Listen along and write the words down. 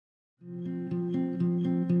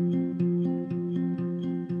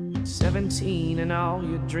17 and all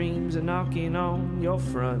your dreams are knocking on your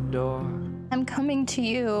front door. I'm coming to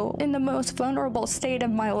you in the most vulnerable state of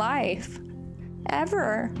my life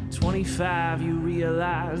ever. 25, you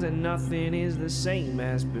realize that nothing is the same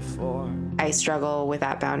as before. I struggle with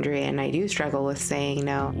that boundary, and I do struggle with saying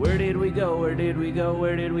no. Where did we go? Where did we go?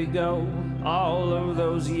 Where did we go? All of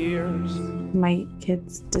those years. My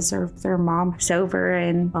kids deserve their mom sober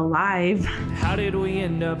and alive. How did we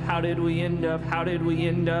end up? How did we end up? How did we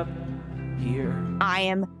end up here? I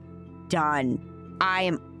am done. I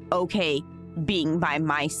am okay being by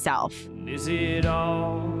myself. Is it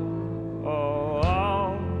all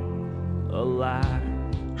a lie?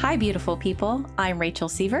 Hi, beautiful people. I'm Rachel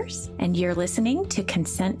Sievers, and you're listening to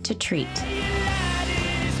Consent to Treat.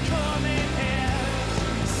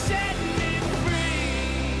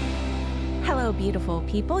 Hello, beautiful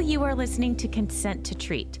people. You are listening to Consent to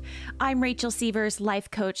Treat. I'm Rachel Sievers, life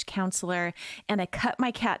coach, counselor, and I cut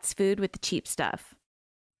my cat's food with the cheap stuff.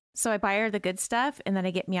 So I buy her the good stuff, and then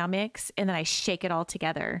I get Meow Mix, and then I shake it all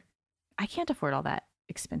together. I can't afford all that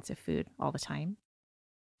expensive food all the time.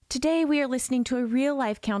 Today, we are listening to a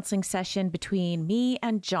real-life counseling session between me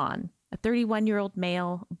and John, a 31-year-old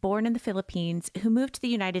male born in the Philippines who moved to the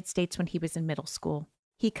United States when he was in middle school.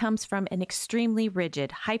 He comes from an extremely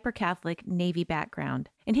rigid, hyper-Catholic Navy background.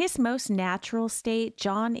 In his most natural state,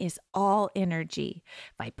 John is all energy,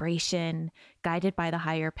 vibration, guided by the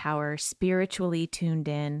higher power, spiritually tuned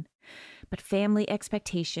in. But family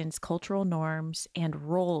expectations, cultural norms, and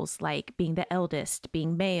roles like being the eldest,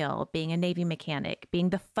 being male, being a Navy mechanic,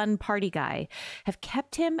 being the fun party guy have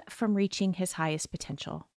kept him from reaching his highest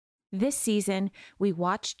potential. This season, we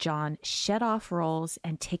watch John shed off roles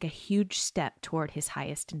and take a huge step toward his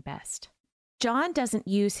highest and best. John doesn't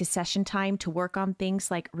use his session time to work on things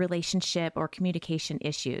like relationship or communication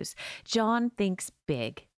issues. John thinks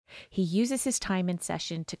big. He uses his time in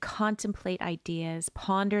session to contemplate ideas,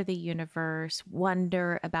 ponder the universe,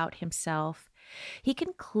 wonder about himself. He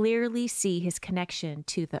can clearly see his connection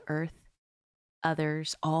to the earth,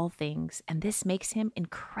 others, all things, and this makes him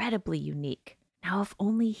incredibly unique. Now, if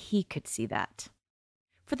only he could see that.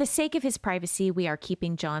 For the sake of his privacy, we are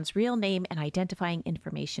keeping John's real name and identifying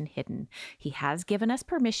information hidden. He has given us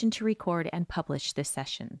permission to record and publish this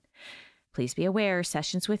session. Please be aware,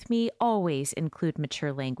 sessions with me always include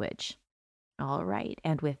mature language. All right,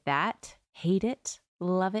 and with that, hate it,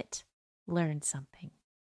 love it, learn something.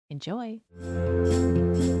 Enjoy.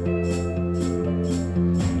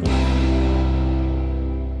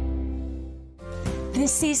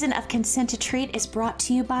 This season of Consent to Treat is brought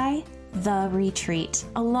to you by The Retreat.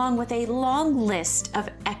 Along with a long list of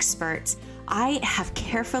experts, I have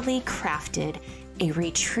carefully crafted a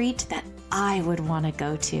retreat that I would want to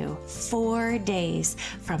go to. 4 days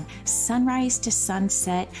from sunrise to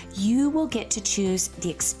sunset. You will get to choose the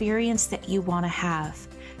experience that you want to have.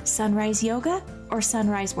 Sunrise yoga or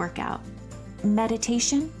sunrise workout?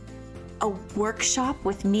 Meditation? A workshop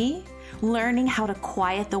with me? Learning how to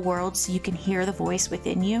quiet the world so you can hear the voice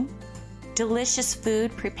within you? Delicious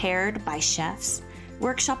food prepared by chefs?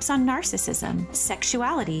 Workshops on narcissism,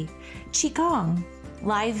 sexuality, qigong,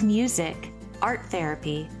 live music, art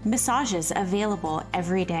therapy, massages available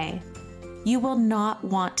every day. You will not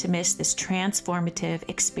want to miss this transformative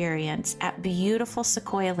experience at beautiful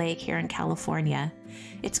Sequoia Lake here in California.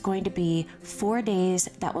 It's going to be 4 days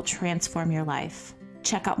that will transform your life.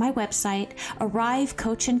 Check out my website,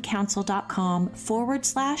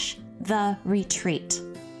 arrivecoachandcounsel.com/The Retreat.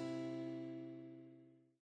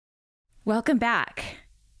 Welcome back.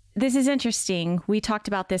 This is interesting. We talked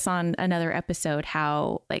about this on another episode,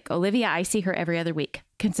 how like Olivia, I see her every other week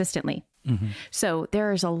consistently. Mm-hmm. So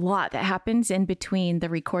there's a lot that happens in between the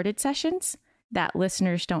recorded sessions that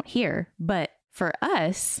listeners don't hear. But for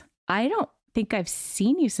us, I don't think I've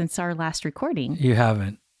seen you since our last recording. You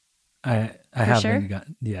haven't. I haven't sure?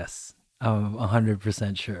 gotten, yes, I'm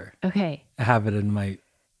 100% sure. Okay. I have it in my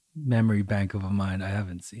memory bank of a mind. I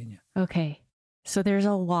haven't seen you. Okay. So there's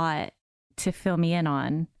a lot to fill me in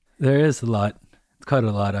on. There is a lot. It's quite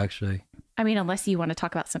a lot, actually. I mean, unless you want to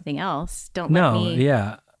talk about something else, don't let me.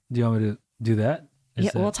 Yeah. Do you want me to do that?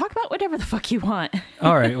 We'll talk about whatever the fuck you want.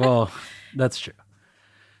 All right. Well, that's true.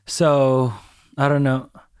 So, I don't know.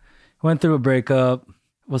 Went through a breakup.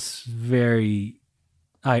 Was very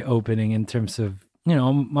eye-opening in terms of, my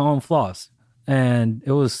own flaws. And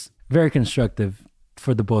it was very constructive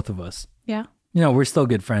for the both of us. Yeah. We're still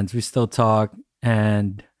good friends. We still talk.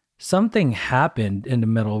 And something happened in the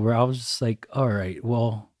middle where I was just like, all right,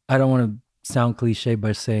 well, I don't want to sound cliche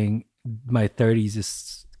by saying my 30s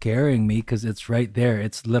is scaring me because it's right there.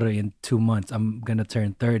 It's literally in 2 months. I'm going to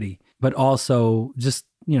turn 30. But also just,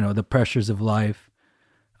 the pressures of life.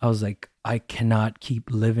 I was like, I cannot keep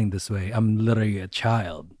living this way. I'm literally a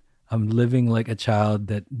child. I'm living like a child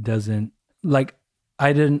that doesn't like,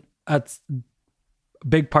 I didn't, that's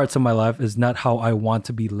big parts of my life is not how I want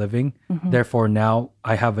to be living. Therefore, now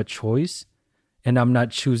I have a choice and I'm not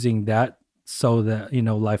choosing that so that, you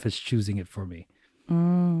know, life is choosing it for me.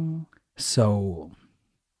 So,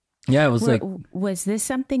 yeah, it was like, was this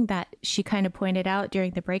something that she kind of pointed out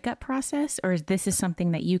during the breakup process, or is this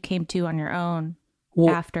something that you came to on your own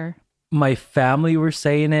after? My family were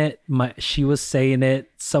saying it. She was saying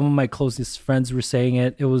it. Some of my closest friends were saying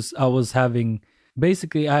it. I was having,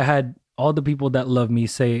 basically, I had all the people that love me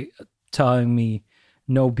telling me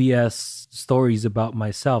no BS stories about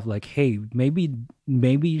myself. Like, hey, maybe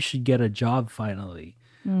you should get a job finally.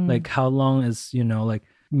 Like, how long is, you know, like,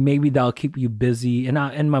 maybe that'll keep you busy. And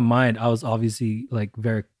in my mind, I was obviously like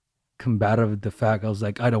very combative with the fact. I was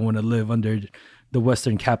like, I don't want to live under the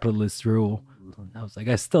Western capitalist rule. I was like,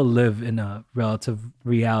 I still live in a relative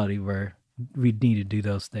reality where we need to do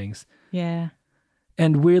those things. Yeah.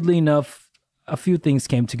 And weirdly enough, a few things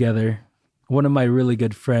came together. One of my really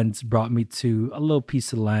good friends brought me to a little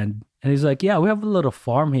piece of land. And he's like, yeah, we have a little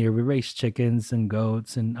farm here. We raise chickens and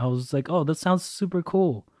goats. And I was like, oh, that sounds super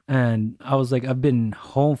cool. And I was like, I've been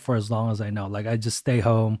home for as long as I know. Like, I just stay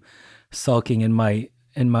home, sulking in my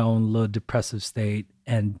own little depressive state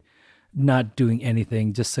and not doing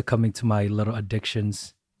anything, just succumbing to my little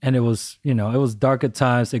addictions. And it was, you know, it was dark at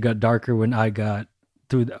times. It got darker when I got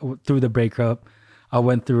through the breakup. I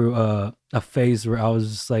went through a phase where I was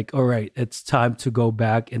just like, all right, it's time to go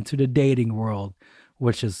back into the dating world,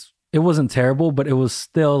 it wasn't terrible, but it was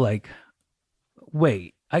still like,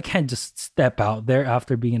 wait, I can't just step out there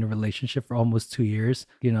after being in a relationship for almost 2 years.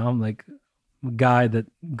 You know, I'm like a guy that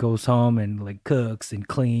goes home and like cooks and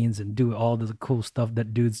cleans and do all the cool stuff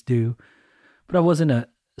that dudes do. But I wasn't a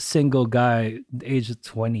single guy at the age of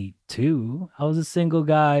 22. I was a single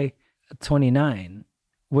guy at 29,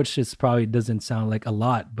 which is probably doesn't sound like a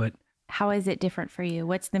lot, but how is it different for you?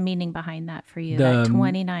 What's the meaning behind that for you at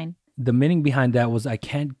 29? The meaning behind that was I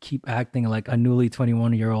can't keep acting like a newly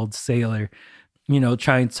 21-year-old sailor, you know,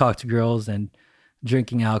 trying to talk to girls and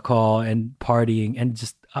drinking alcohol and partying. And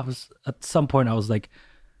just, at some point I was like,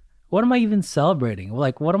 what am I even celebrating?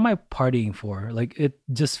 Like, what am I partying for? Like, it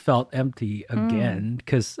just felt empty again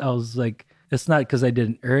because I was like, it's not because I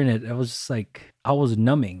didn't earn it. I was just like, I was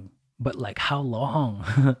numbing. But like, how long?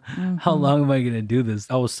 How long am I going to do this?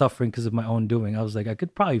 I was suffering because of my own doing. I was like, I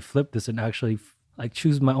could probably flip this and actually like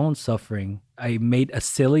choose my own suffering. I made a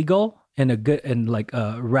silly goal and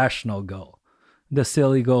a rational goal. The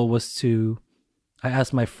silly goal was I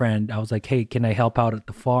asked my friend, I was like, hey, can I help out at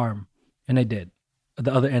the farm? And I did.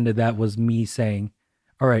 The other end of that was me saying,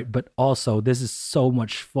 all right, but also this is so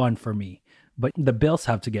much fun for me, but the bills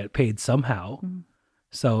have to get paid somehow.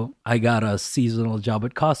 So I got a seasonal job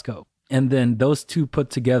at Costco. And then those two put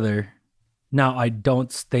together, now I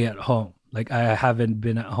don't stay at home. Like, I haven't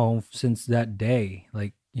been at home since that day.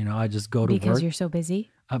 Like, you know, I just go to work. Because you're so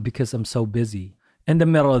busy? Because I'm so busy. In the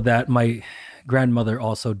middle of that, my grandmother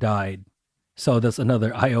also died. So that's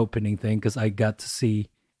another eye-opening thing because I got to see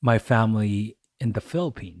my family in the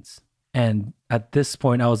Philippines. And at this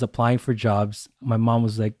point, I was applying for jobs. My mom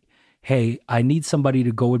was like, hey, I need somebody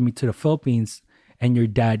to go with me to the Philippines and your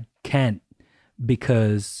dad can't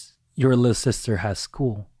because your little sister has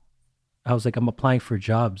school. I was like, I'm applying for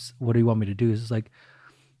jobs. What do you want me to do? It's like,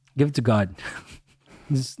 give it to God.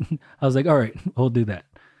 I was like, all right, we'll do that.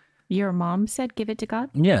 Your mom said, give it to God?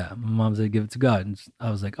 Yeah, my mom said, give it to God. And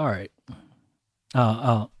I was like, all right,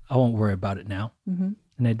 I won't worry about it now. And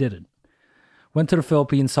I didn't. Went to the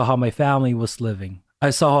Philippines, saw how my family was living.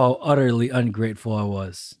 I saw how utterly ungrateful I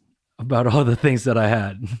was about all the things that I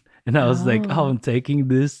had. And I was like, oh, I'm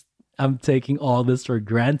taking all this for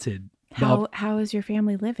granted. How is your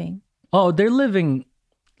family living? Oh, they're living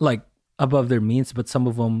like above their means, but some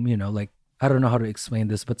of them, you know, like, I don't know how to explain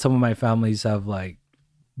this, but some of my families have like,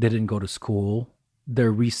 they didn't go to school.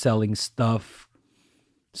 They're reselling stuff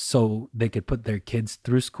so they could put their kids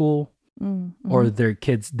through school or their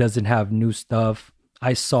kids doesn't have new stuff.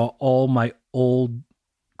 I saw all my old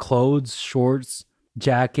clothes, shorts,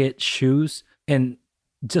 jacket, shoes, and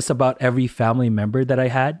just about every family member that I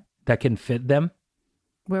had that can fit them.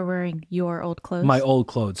 We're wearing your old clothes? My old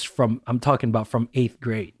clothes I'm talking about from 8th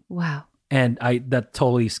grade. Wow. And that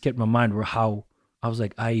totally skipped my mind where how I was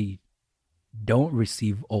like, I don't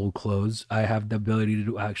receive old clothes. I have the ability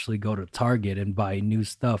to actually go to Target and buy new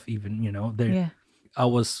stuff. Even, you know, I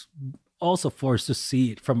was also forced to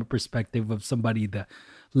see it from a perspective of somebody that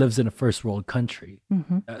lives in a first world country.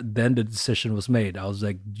 Then the decision was made. I was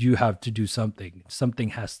like, you have to do something. Something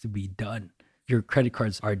has to be done. your credit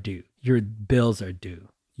cards are due, your bills are due,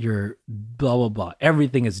 your blah, blah, blah.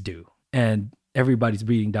 Everything is due. And everybody's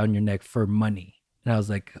breathing down your neck for money. And I was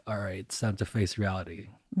like, all right, it's time to face reality.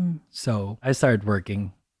 So I started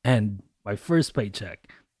working, and my first paycheck,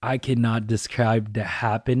 I cannot describe the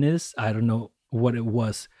happiness. I don't know what it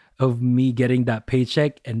was of me getting that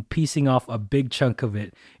paycheck and piecing off a big chunk of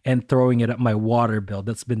it and throwing it at my water bill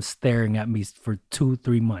that's been staring at me for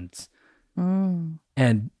 2-3 months.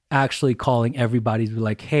 And actually calling everybody to be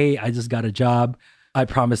like, hey, I just got a job. I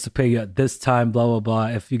promise to pay you at this time, blah, blah, blah.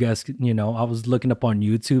 If you guys, I was looking up on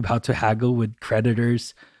YouTube how to haggle with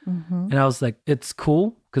creditors. And I was like, it's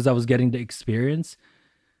cool because I was getting the experience,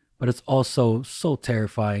 but it's also so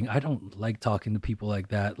terrifying. I don't like talking to people like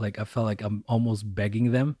that. Like, I felt like I'm almost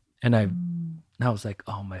begging them. And I was like,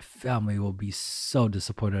 oh, my family will be so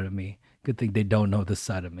disappointed in me. Good thing they don't know this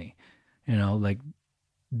side of me. Like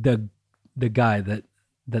the guy that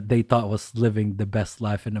they thought was living the best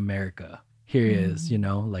life in America. Here he is,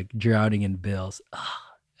 like drowning in bills.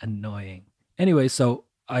 Annoying. Anyway, so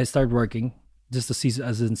I started working just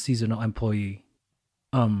as a seasonal employee.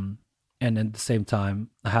 And at the same time,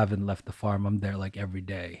 I haven't left the farm. I'm there like every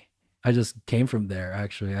day. I just came from there,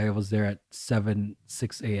 actually. I was there at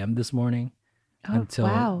 6 a.m. this morning until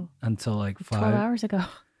like 5. 12 hours ago.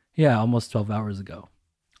 Yeah, almost 12 hours ago.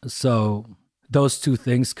 So those two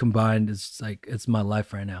things combined is like, it's my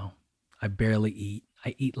life right now. I barely eat.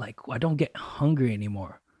 I eat like, I don't get hungry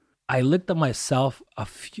anymore. I looked at myself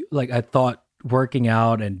I thought working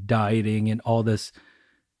out and dieting and all this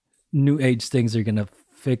new age things are going to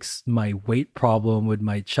fix my weight problem with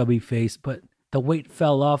my chubby face. But the weight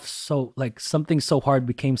fell off. So like something so hard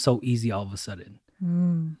became so easy all of a sudden.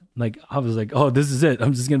 Like I was like, oh, this is it.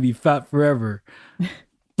 I'm just going to be fat forever.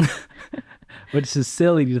 Which is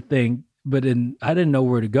silly to think. But I didn't know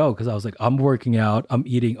where to go because I was like, I'm working out. I'm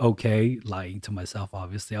eating okay. Lying to myself,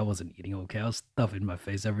 obviously. I wasn't eating okay. I was stuffing my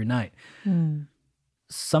face every night.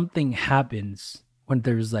 Something happens when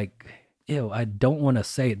there's like, I don't want to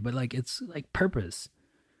say it, but like it's like purpose.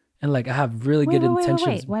 And like I have really good intentions.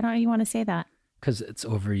 Wait. Why don't you want to say that? Because it's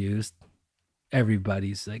overused.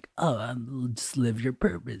 Everybody's like, oh, just live your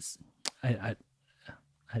purpose.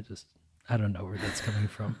 I don't know where that's coming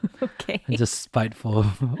from. Okay. I'm just spiteful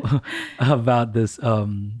about this,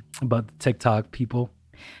 about the TikTok people.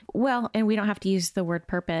 Well, and we don't have to use the word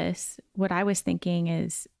purpose. What I was thinking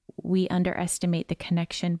is we underestimate the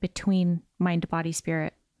connection between mind, body,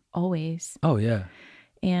 spirit always. Oh, yeah.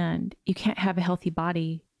 And you can't have a healthy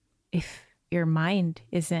body if your mind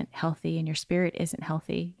isn't healthy and your spirit isn't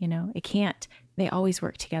healthy. It can't. They always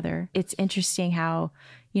work together. It's interesting how,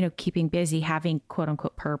 keeping busy, having quote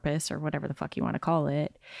unquote purpose or whatever the fuck you want to call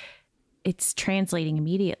it, it's translating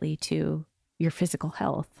immediately to your physical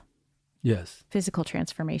health. Yes. Physical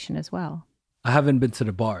transformation as well. I haven't been to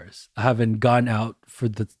the bars. I haven't gone out for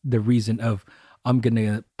the reason of I'm going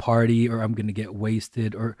to party or I'm going to get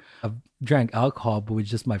wasted, or I've drank alcohol, but with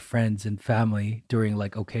just my friends and family during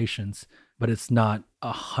like occasions, but it's not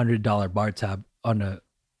 $100 bar tab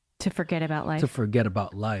to forget about life. To forget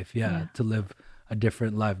about life. Yeah. To live a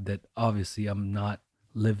different life that obviously I'm not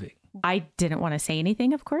living. I didn't want to say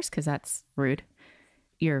anything, of course, because that's rude.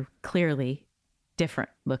 You're clearly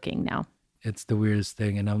different looking now. It's the weirdest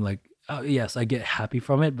thing. And I'm like, oh, yes, I get happy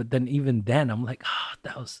from it. But then even then I'm like,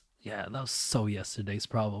 that was so yesterday's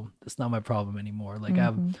problem. That's not my problem anymore. Like I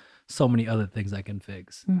have so many other things I can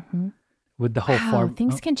fix. With the whole farm.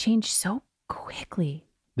 Things can change so quickly.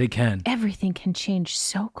 They can. Everything can change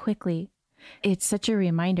so quickly. It's such a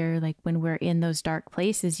reminder, like when we're in those dark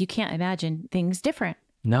places, you can't imagine things different.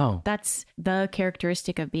 No. That's the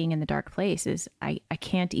characteristic of being in the dark place is I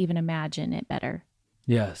can't even imagine it better.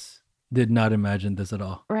 Yes. Did not imagine this at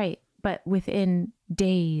all. Right. But within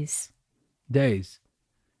days.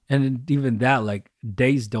 And even that, like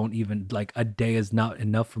days don't even, like a day is not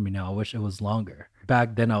enough for me now. I wish it was longer.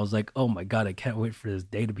 Back then I was like, oh my God, I can't wait for this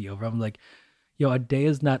day to be over. I'm like, a day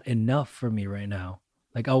is not enough for me right now.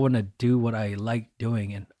 Like I want to do what I like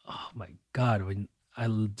doing. And oh my God, when I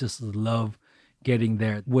just love getting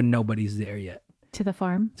there when nobody's there yet. To the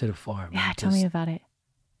farm? To the farm. Yeah, tell me about it.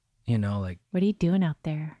 Like. What are you doing out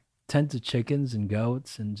there? Tend to chickens and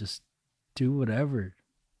goats and just do whatever.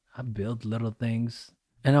 I build little things.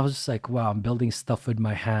 And I was just like, wow, I'm building stuff with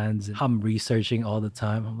my hands. And I'm researching all the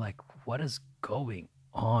time. I'm like, what is going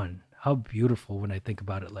on? How beautiful when I think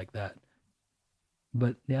about it like that.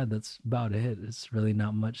 But yeah, that's about it. It's really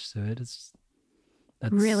not much to it. That's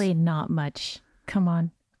really not much. Come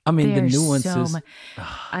on. I mean, There's the nuances.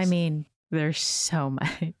 There's so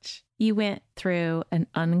much. You went through an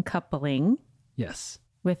uncoupling. Yes.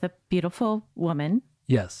 With a beautiful woman.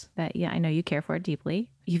 Yes. that, yeah, I know you care for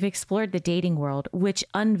deeply. You've explored the dating world, which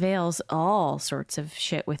unveils all sorts of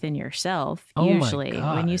shit within yourself. Oh my usually,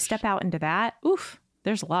 when you gosh. step out into that, oof,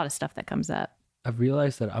 there's a lot of stuff that comes up. I've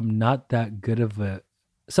realized that I'm not that good of a,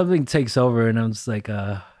 something takes over and I'm just like,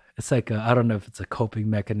 it's like, I don't know if it's a coping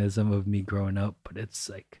mechanism of me growing up, but it's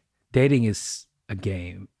like dating is a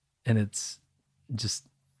game and it's just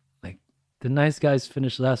like the nice guys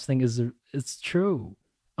finish last thing is, it's true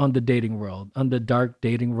on the dating world, on the dark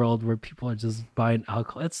dating world where people are just buying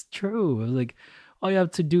alcohol. It's true. Like all you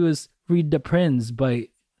have to do is read The Prince by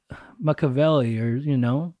Machiavelli or, you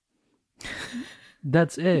know,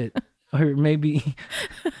 that's it. Or maybe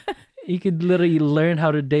you could literally learn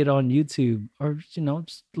how to date on YouTube or, you know,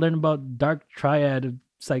 just learn about dark triad of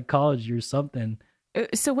psychology or something.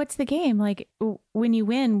 So what's the game? Like when you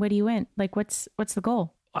win, what do you win? Like what's the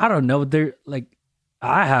goal? I don't know. They're like,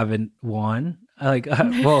 I haven't won. Like,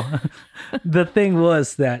 well, the thing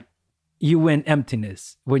was that you win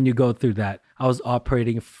emptiness when you go through that. I was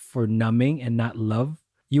operating for numbing and not love.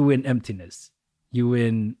 You win emptiness. You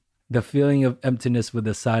win the feeling of emptiness with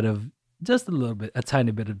a side of just a little bit, a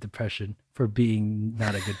tiny bit of depression for being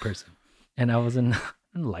not a good person. And I didn't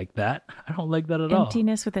like that. I don't like that at all.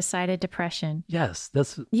 Emptiness with a side of depression. Yes,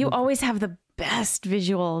 that's. You always have the best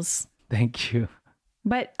visuals. Thank you.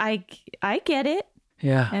 But I get it.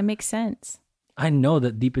 Yeah. That makes sense. I know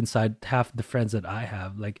that deep inside, half the friends that I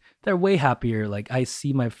have, like, they're way happier. Like, I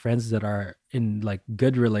see my friends that are in, like,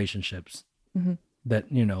 good relationships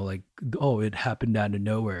that, you know, like, oh, it happened out of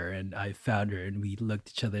nowhere and I found her and we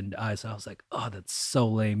looked each other in the eyes. I was like, oh, that's so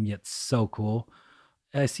lame, yet so cool.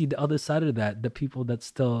 And I see the other side of that, the people that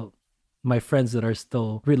still, my friends that are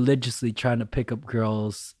still religiously trying to pick up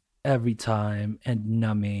girls every time and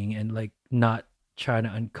numbing and, like, not trying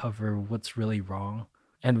to uncover what's really wrong.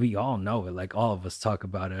 And we all know it. Like all of us talk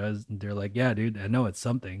about it. They're like, yeah, dude, I know it's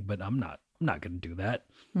something, but I'm not going to do that.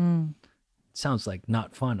 Sounds like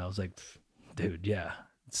not fun. I was like, dude, yeah,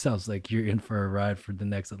 it sounds like you're in for a ride for the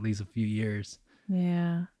next, at least a few years.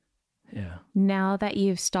 Yeah. Yeah. Now that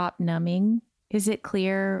you've stopped numbing, is it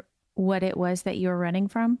clear what it was that you were running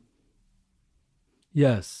from?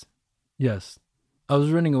 Yes. Yes. I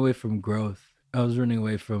was running away from growth. I was running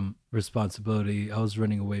away from responsibility. I was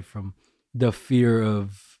running away from the fear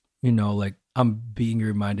of, you know, like I'm being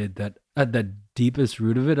reminded that at the deepest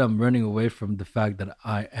root of it, I'm running away from the fact that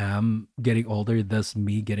I am getting older, thus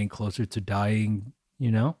me getting closer to dying,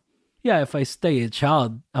 you know? Yeah, if I stay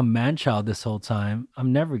a man child this whole time,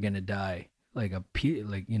 I'm never going to die. Like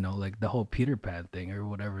you know, like the whole Peter Pan thing or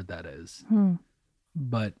whatever that is.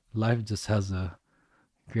 But life just has a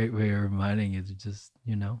great way of reminding you to just,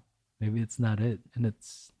 you know, maybe it's not it. And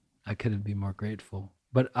I couldn't be more grateful.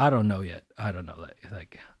 But I don't know yet. I don't know.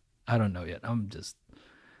 Like I don't know yet. I'm just.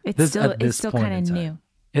 It's still kind of new.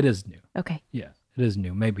 It is new. Okay. Yeah, it is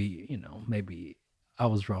new. Maybe, you know, maybe I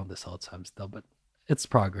was wrong this whole time still, but it's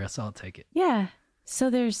progress. I'll take it. Yeah. So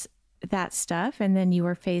there's that stuff. And then you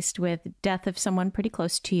were faced with death of someone pretty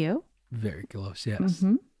close to you. Very close. Yes.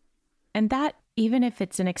 And that, even if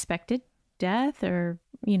it's an expected death or,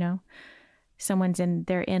 you know, someone's in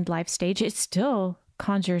their end life stage, it still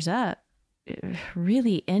conjures up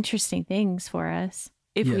really interesting things for us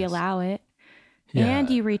if we allow it. Yeah. And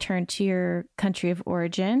you return to your country of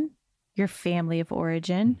origin, your family of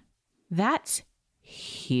origin. That's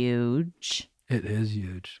huge. It is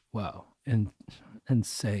huge. Wow. And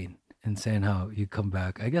insane how you come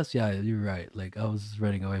back. I guess, yeah, you're right. Like I was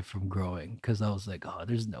running away from growing because I was like, oh,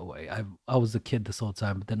 there's no way. I was a kid this whole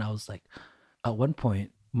time. But then I was like, at one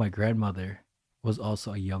point, my grandmother was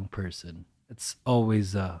also a young person. It's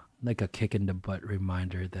always like a kick in the butt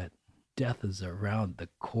reminder that death is around the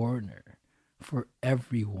corner for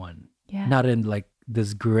everyone. Yeah. Not in like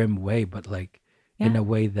this grim way, but like in a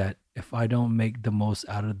way that if I don't make the most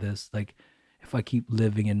out of this, like if I keep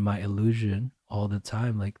living in my illusion all the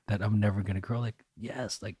time, like that I'm never going to grow, like,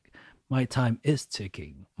 yes, like my time is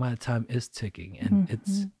ticking. And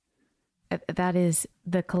it's. That is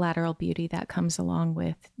the collateral beauty that comes along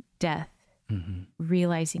with death.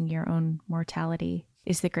 Realizing your own mortality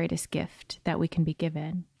is the greatest gift that we can be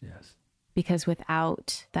given. Yes. Because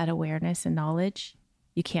without that awareness and knowledge,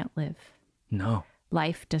 you can't live. No.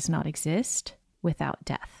 Life does not exist without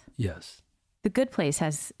death. Yes. The Good Place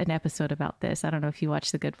has an episode about this. I don't know if you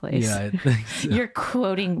watch The Good Place. Yeah, I think so. You're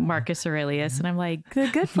quoting Marcus Aurelius, and I'm like, The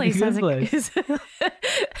Good Place Good has Place.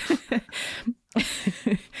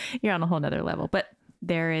 You're on a whole nother level. But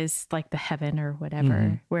there is like the heaven or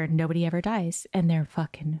whatever where nobody ever dies, and they're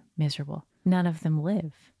fucking miserable. None of them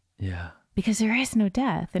live. Yeah. Because there is no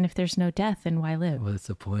death. And if there's no death, then why live? What's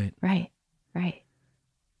the point? Right.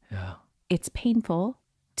 Yeah. It's painful,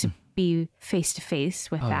 be face to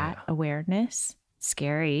face with that awareness.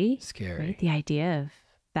 Scary. Right? The idea of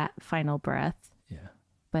that final breath. Yeah.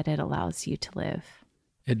 But it allows you to live.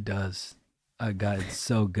 It does. I got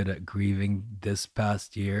so good at grieving this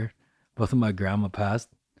past year. Both of my grandma passed.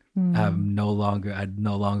 I no longer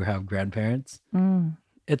have grandparents.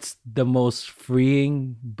 It's the most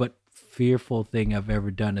freeing but fearful thing I've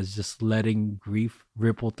ever done, is just letting grief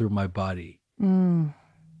ripple through my body.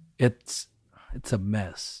 It's a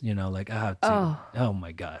mess, you know, like I have to, oh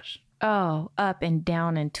my gosh. Oh, up and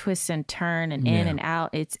down and twist and turn and in and out.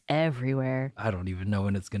 It's everywhere. I don't even know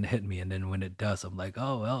when it's going to hit me. And then when it does, I'm like,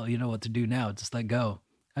 oh, well, you know what to do now. Just let go.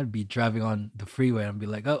 I'd be driving on the freeway and be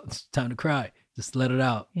like, oh, it's time to cry. Just let it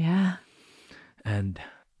out. Yeah. And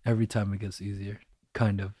every time it gets easier,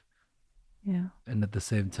 kind of. Yeah. And at the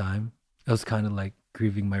same time, it was kind of like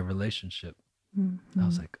grieving my relationship. I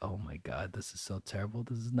was like, oh my God, this is so terrible.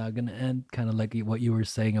 This is not going to end. Kind of like what you were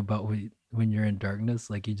saying about when you're in darkness,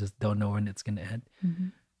 like you just don't know when it's going to end.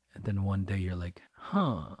 And then one day you're like,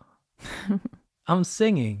 huh, I'm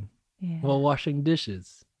singing while washing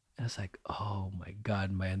dishes. And it's like, oh my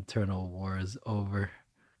God, my internal war is over.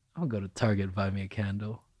 I'll go to Target, buy me a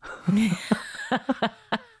candle.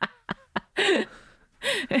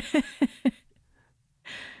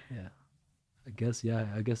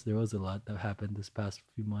 I guess there was a lot that happened this past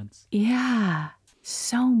few months. Yeah.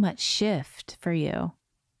 So much shift for you.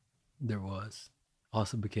 There was.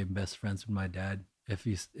 Also became best friends with my dad.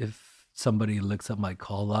 If somebody looks up my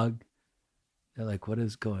call log, they're like, what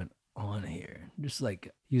is going on here? Just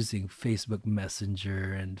like using Facebook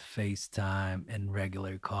Messenger and FaceTime and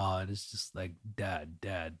regular call. It's just like dad,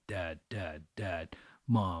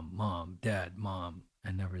 mom, dad, mom.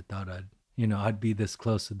 I never thought I'd be this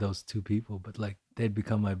close to those two people, but like they'd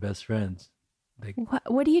become my best friends. Like,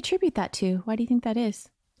 what do you attribute that to? Why do you think that is?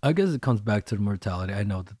 I guess it comes back to the mortality. I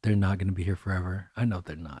know that they're not going to be here forever. I know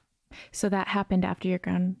they're not. So that happened after your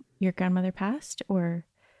grandmother passed, or?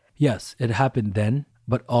 Yes, it happened then,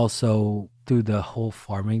 but also through the whole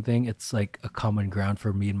farming thing, it's like a common ground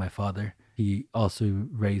for me and my father. He also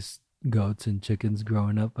raised goats and chickens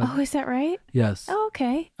growing up. Oh, is that right? Yes. Oh,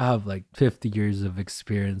 okay. I have like 50 years of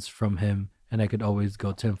experience from him, and I could always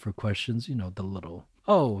go to him for questions, you know, the little,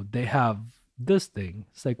 oh, they have this thing.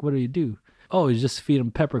 It's like, what do you do? Oh, you just feed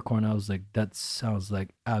them peppercorn. I was like, that sounds like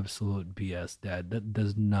absolute BS, Dad. That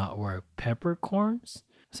does not work. Peppercorns?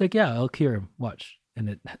 It's like, yeah, I'll cure him. Watch.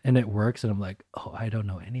 And it works. And I'm like, oh, I don't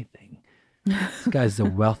know anything. This guy's a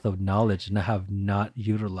wealth of knowledge, and I have not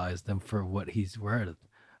utilized them for what he's worth.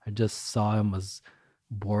 I just saw him as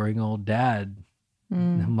boring old dad,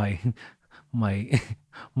 my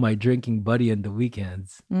drinking buddy in the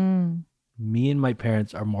weekends. Me and my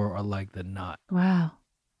parents are more alike than not. Wow.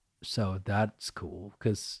 So that's cool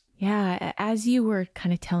because... Yeah, as you were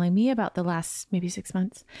kind of telling me about the last maybe 6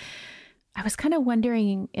 months, I was kind of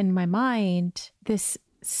wondering in my mind, this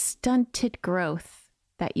stunted growth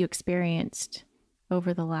that you experienced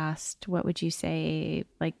over the last, what would you say,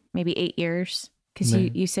 like maybe 8 years? Because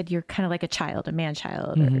you said you're kind of like a child, a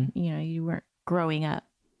man-child, or, you know, you weren't growing up.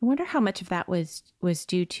 I wonder how much of that was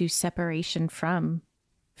due to separation from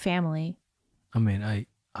family. I mean,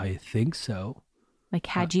 I think so. Like,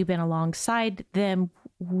 had you been alongside them,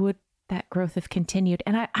 would that growth have continued?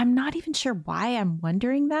 And I'm not even sure why I'm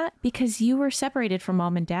wondering that, because you were separated from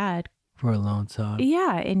mom and dad for a long time.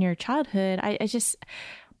 Yeah, in your childhood. I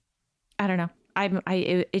don't know.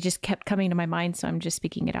 It just kept coming to my mind, so I'm just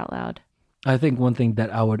speaking it out loud. I think one thing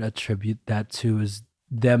that I would attribute that to is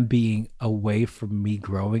them being away from me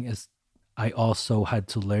growing is I also had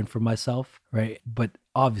to learn for myself, right? But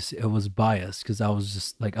obviously it was biased because I was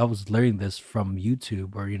just like, I was learning this from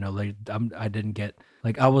YouTube, or, you know, like I didn't get,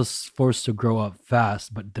 like I was forced to grow up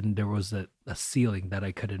fast, but then there was a ceiling that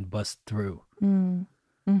I couldn't bust through. And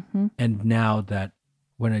now that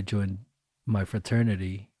when I joined my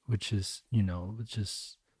fraternity, which is,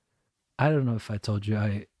 I don't know if I told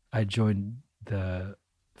you, I joined the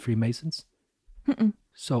Freemasons.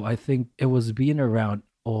 So I think it was being around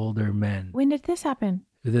older men. When did this happen?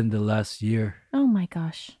 Within the last year. Oh my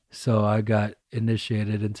gosh. So I got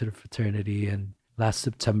initiated into the fraternity, and last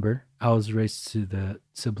September I was raised to the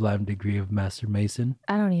sublime degree of Master Mason.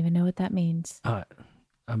 I don't even know what that means.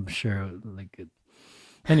 I'm sure like it.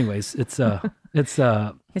 Anyways, it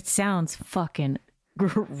sounds fucking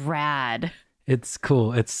rad. It's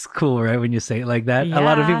cool. It's cool, right? When you say it like that. Yeah. A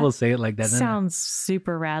lot of people say it like that. Sounds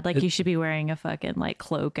super rad. Like you should be wearing a fucking like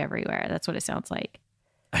cloak everywhere. That's what it sounds like.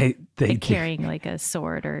 Like carrying like a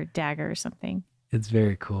sword or dagger or something. It's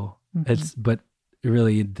very cool. But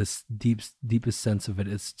really this deepest sense of it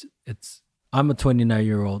is, I'm a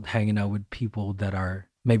 29-year-old hanging out with people that are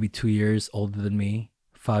maybe 2 years older than me,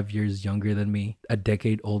 5 years younger than me, a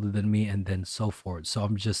decade older than me, and then so forth. So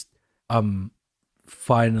I'm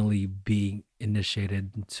finally being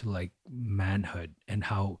initiated into like manhood and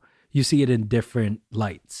how you see it in different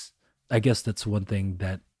lights. I guess that's one thing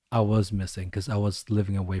that I was missing because I was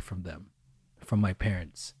living away from them, from my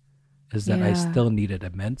parents, is that I still needed a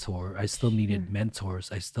mentor. I still needed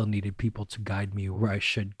mentors. I still needed people to guide me where I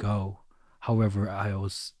should go. However, I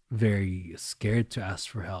was very scared to ask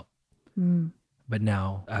for help. But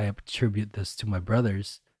now I attribute this to my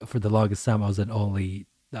brothers. For the longest time, I was the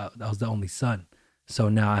only son. So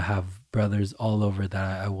now I have brothers all over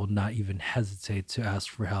that I will not even hesitate to ask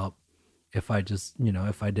for help. If I just,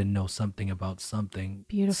 if I didn't know something about something,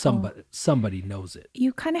 Beautiful. somebody knows it.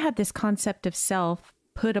 You kind of had this concept of self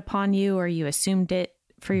put upon you, or you assumed it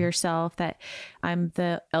for yourself, that I'm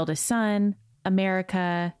the eldest son,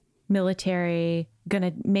 America, military,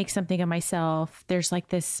 gonna make something of myself. There's like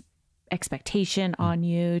this expectation on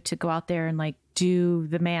you to go out there and like do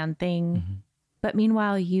the man thing. But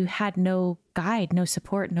meanwhile, you had no guide, no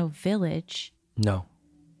support, no village. No.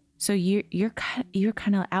 So you're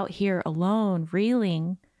kind of out here alone,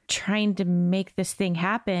 reeling, trying to make this thing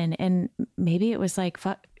happen. And maybe it was like,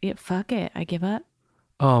 fuck it, I give up.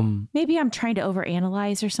 Maybe I'm trying to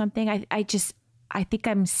overanalyze or something. I think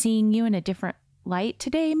I'm seeing you in a different light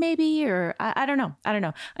today, maybe, or I don't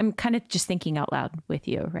know. I'm kind of just thinking out loud with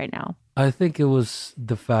you right now. I think it was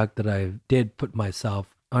the fact that I did put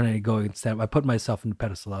myself on a going step. I put myself in the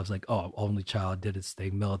pedestal. I was like, oh, only child, did its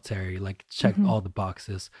thing, military, like check all the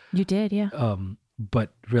boxes. You did, yeah.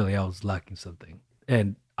 But really I was lacking something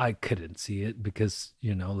and I couldn't see it because,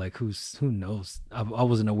 like who knows? I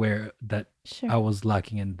wasn't aware that I was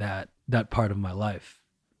lacking in that part of my life.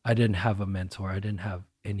 I didn't have a mentor. I didn't have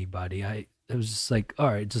anybody. It was just like, all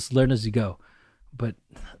right, just learn as you go, but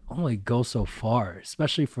only go so far,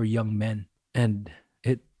 especially for young men. And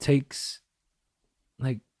it takes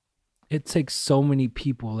so many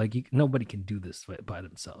people. Like nobody can do this by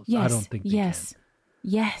themselves. Yes, I don't think they can.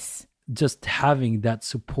 Yes. Just having that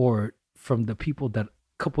support from the people that a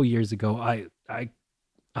couple years ago, I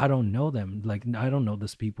don't know them. Like I don't know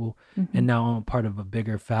these people. And now I'm a part of a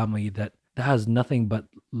bigger family that has nothing but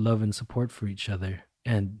love and support for each other.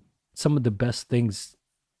 And some of the best things,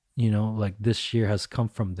 like this year has come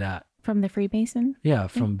from that. From the Freemason? Yeah,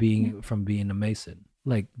 from being a Mason.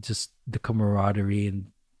 Like just the camaraderie and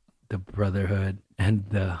the brotherhood and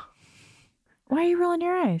the... Why are you rolling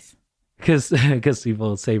your eyes? Because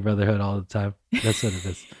people say brotherhood all the time. That's what it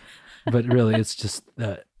is. But really, it's just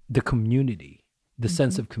the community, the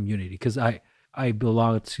sense of community. Because I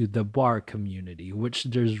belong to the bar community, which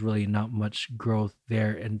there's really not much growth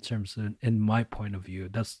there in terms of, in my point of view.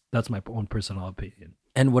 That's my own personal opinion.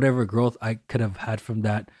 And whatever growth I could have had from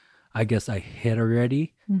that, I guess I hit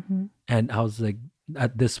already. And I was like,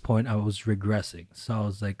 at this point, I was regressing. So I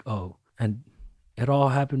was like, oh, and it all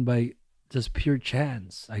happened by just pure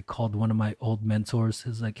chance. I called one of my old mentors.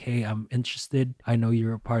 He's like, hey, I'm interested. I know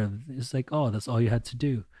you're a part of it. It's like, oh, that's all you had to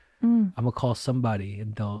do. I'm gonna call somebody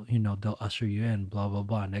and they'll usher you in, blah, blah,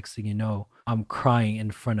 blah. Next thing you know, I'm crying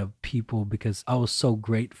in front of people because I was so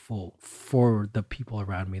grateful for the people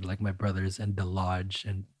around me, like my brothers and the lodge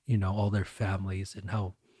and, all their families and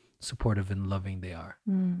how supportive and loving they are.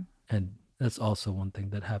 And that's also one thing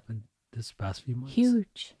that happened this past few months.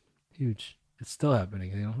 Huge. It's still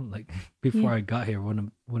happening, like before I got here,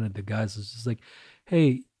 one of the guys was just like,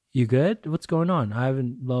 hey, you good? What's going on? I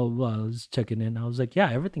haven't blah, blah, blah. I was checking in. I was like,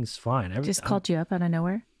 yeah, everything's fine. Just called you up out of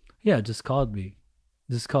nowhere? Yeah, just called me.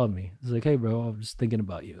 It's like, hey, bro, I'm just thinking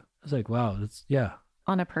about you. I was like, wow, yeah.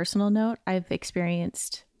 On a personal note, I've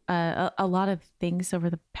experienced a lot of things over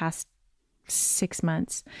the past 6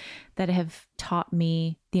 months that have taught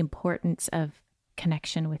me the importance of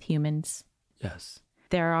connection with humans. Yes.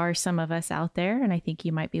 There are some of us out there, and I think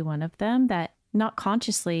you might be one of them, that not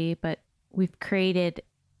consciously, but we've created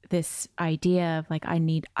this idea of like, I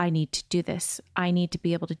need to do this. I need to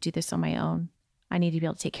be able to do this on my own. I need to be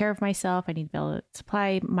able to take care of myself. I need to be able to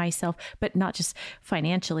supply myself, but not just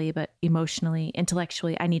financially, but emotionally,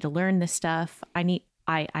 intellectually. I need to learn this stuff. I.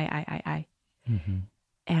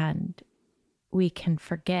 And we can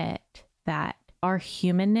forget that our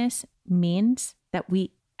humanness means that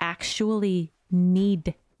we actually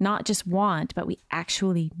need, not just want, but we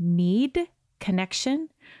actually need connection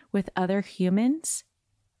with other humans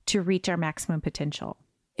to reach our maximum potential.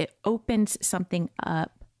 It opens something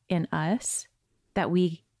up in us that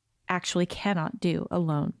we actually cannot do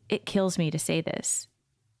alone. It kills me to say this.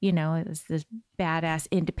 As this badass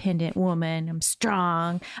independent woman, I'm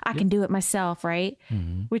strong. I can do it myself, right?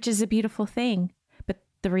 Which is a beautiful thing. But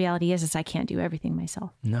the reality is I can't do everything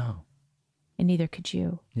myself. No. And neither could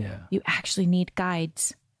you. Yeah. You actually need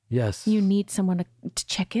guides. Yes. You need someone to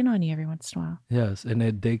check in on you every once in a while. Yes. And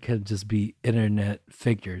they could just be internet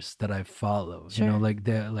figures that I follow. Sure. You know, like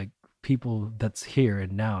they're like people that's here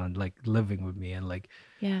and now and like living with me and like,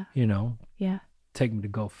 Yeah. you know, Yeah. take me to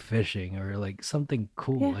go fishing or like something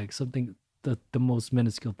cool, Yeah. like something the most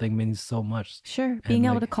minuscule thing means so much. Sure. Being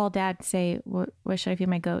able like- to call dad and say, what should I feed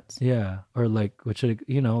my goats? Yeah. Or like, what should I,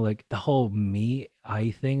 you know, like the whole I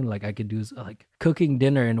thing, like I could do is like cooking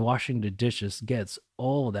dinner and washing the dishes gets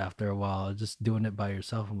old after a while. Just doing it by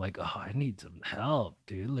yourself. I'm like, oh, I need some help,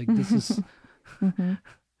 dude. Like this is, Mhm.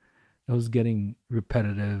 it was getting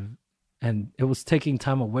repetitive and it was taking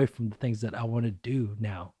time away from the things that I want to do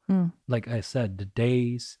now. Mm. Like I said, the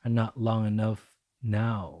days are not long enough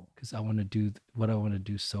now because I want to do what I want to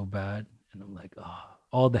do so bad. And I'm like, oh,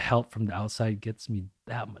 all the help from the outside gets me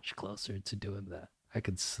that much closer to doing that. I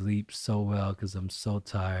could sleep so well because I'm so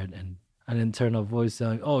tired and an internal voice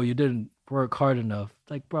saying, oh, you didn't work hard enough.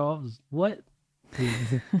 Like, bro, I was, what?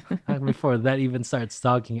 Before that even starts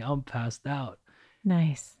talking, I'm passed out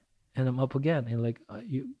Nice. and I'm up again. And like,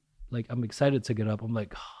 I'm excited to get up. I'm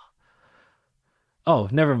like, oh,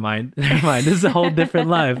 never mind. Never mind. This is a whole different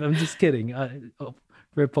life. I'm just kidding. I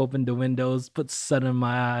rip open the windows, put sun in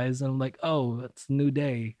my eyes, and I'm like, oh, it's a new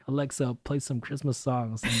day. Alexa, play some Christmas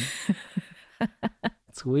songs. And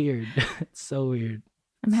it's weird. It's so weird.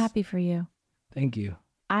 I'm happy for you. Thank you.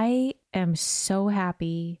 I am so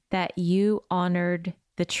happy that you honored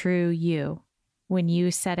the true you when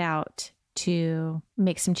you set out to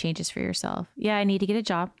make some changes for yourself. Yeah, I need to get a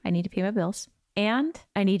job. I need to pay my bills. And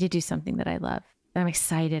I need to do something that I love, that I'm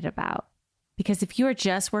excited about. Because if you were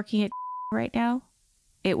just working at right now,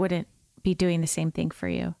 it wouldn't be doing the same thing for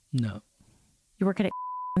you. No. You're working at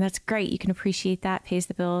and that's great. You can appreciate that, pays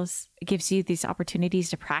the bills. It gives you these opportunities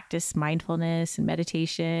to practice mindfulness and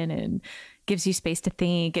meditation and gives you space to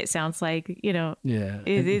think. It sounds like, you know, Yeah.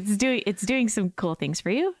 it's doing some cool things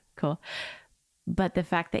for you. Cool. But the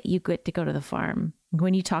fact that you get to go to the farm,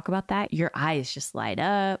 when you talk about that, your eyes just light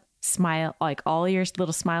up, smile, like all your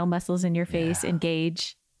little smile muscles in your face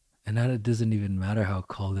engage. And now it doesn't even matter how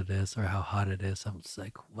cold it is or how hot it is. I'm just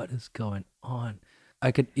like, what is going on?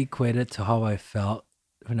 I could equate it to how I felt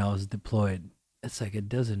when I was deployed. It's like, it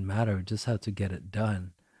doesn't matter. We just have to get it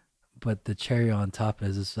done. But the cherry on top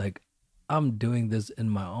is it's like, I'm doing this in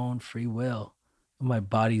my own free will. My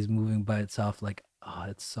body's moving by itself. Like,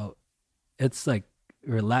 oh, it's like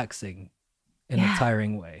relaxing in a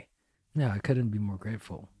tiring way. Yeah, I couldn't be more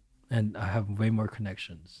grateful. And I have way more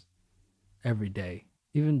connections every day.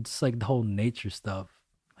 Even just like the whole nature stuff.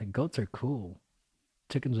 Like goats are cool.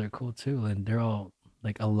 Chickens are cool too. And they're all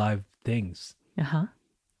like alive things. Uh-huh.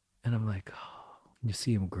 And I'm like, oh, you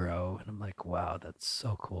see them grow. And I'm like, wow, that's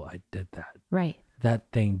so cool. I did that. Right.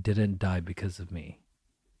 That thing didn't die because of me.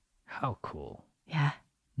 How cool. Yeah.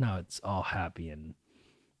 Now it's all happy and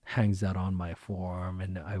hangs out on my forearm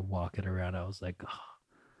and I walk it around. I was like,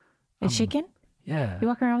 oh, A chicken? yeah. You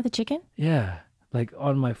walk around with a chicken? Yeah. Like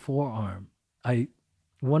on my forearm.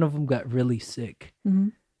 One of them got really sick Mm-hmm.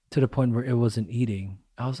 to the point where it wasn't eating.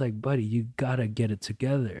 I was like, buddy, you gotta get it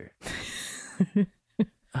together.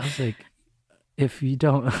 I was like, if you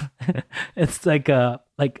don't, it's like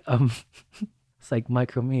it's like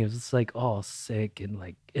micro me. It's just like all sick and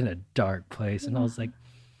like in a dark place. And I was like,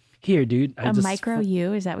 here, dude. A micro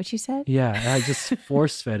you? Is that what you said? Yeah. And I just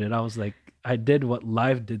force fed it. I was like, I did what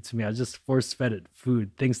life did to me. I just force fed it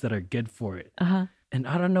food, things that are good for it. Uh-huh. And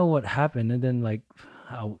I don't know what happened. And then like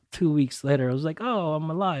 2 weeks later, I was like, oh, I'm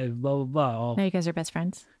alive, blah, blah, blah. All, Now you guys are best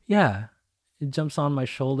friends? yeah. It jumps on my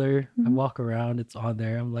shoulder. I walk around. It's on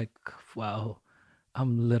there. I'm like, wow.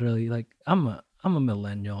 I'm literally like, I'm a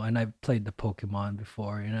millennial and I've played the Pokemon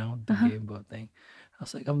before, you know, the Game Boy thing. I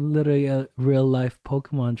was like, I'm literally a real life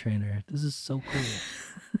Pokemon trainer. This is so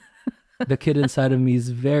cool. The kid inside of me is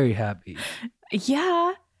very happy.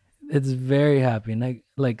 Yeah. It's very happy. And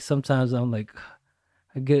like sometimes I'm like,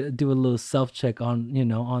 I do a little self-check on, you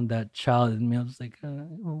know, on that child in me. I was like,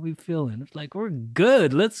 what are we feeling? It's like, we're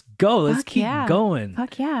good. Let's go. Let's Fuck keep yeah. going.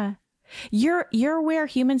 Fuck yeah. You're where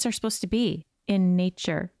humans are supposed to be in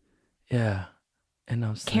nature, Yeah. And I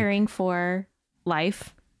was caring for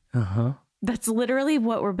life. like, uh-huh. That's literally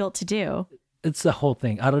what we're built to do. It's the whole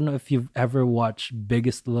thing. I don't know if you've ever watched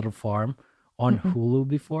Biggest Little Farm on Hulu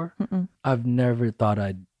before. I've never thought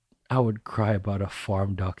I would cry about a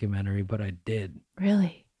farm documentary, but I did.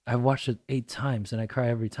 Really? I've watched it 8 times and I cry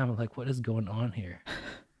every time. I'm like, what is going on here?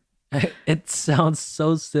 It sounds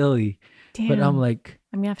so silly, Damn. but I'm like,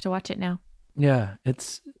 I'm gonna have to watch it now. yeah,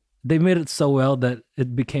 they made it so well that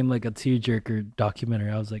it became like a tearjerker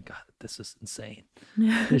documentary. I was like, God, this is insane.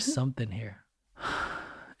 There's something here.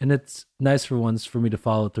 And it's nice for once for me to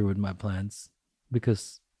follow through with my plans,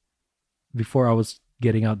 because before I was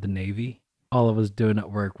getting out the Navy, all I was doing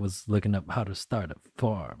at work was looking up how to start a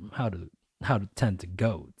farm, how to tend to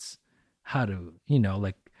goats, how to,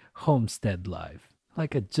 like homestead life.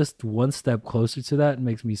 Like just one step closer to that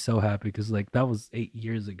makes me so happy, because like that was 8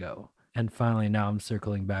 years ago. And finally now I'm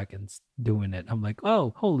circling back and doing it. I'm like,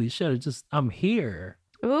 oh, holy shit, I'm here.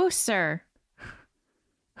 Ooh, sir.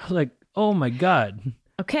 I was like, oh my God.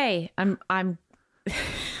 Okay, I'm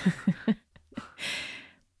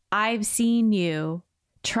I've seen you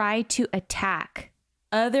try to attack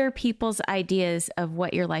other people's ideas of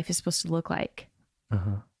what your life is supposed to look like.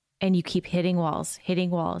 And you keep hitting walls,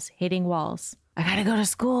 hitting walls, hitting walls. I gotta go to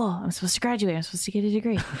school. I'm supposed to graduate. I'm supposed to get a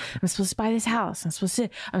degree. I'm supposed to buy this house.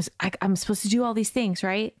 I'm supposed to do all these things,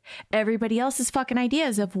 right? Everybody else's fucking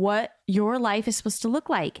ideas of what your life is supposed to look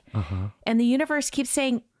like. And the universe keeps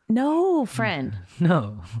saying, no, friend.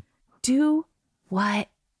 No. Do what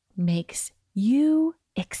makes you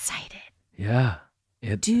excited. Yeah.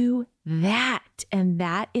 Do that. And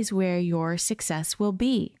that is where your success will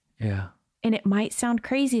be. Yeah. And it might sound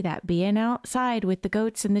crazy that being outside with the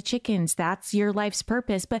goats and the chickens, that's your life's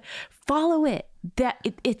purpose, but follow it.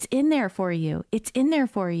 It's in there for you. It's in there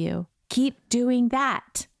for you. Keep doing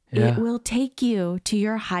that. Yeah. It will take you to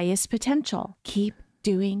your highest potential. Keep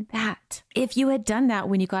doing that. If you had done that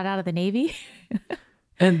when you got out of the Navy.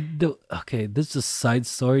 And there's a side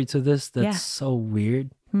story to this that's so weird.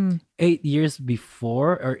 8 years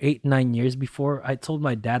before, or 9 years before, I told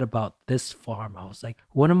my dad about this farm. I was like,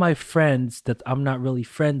 one of my friends that I'm not really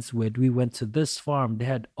friends with, we went to this farm. They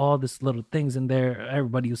had all these little things in there.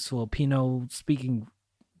 Everybody was Filipino, speaking,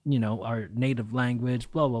 our native language,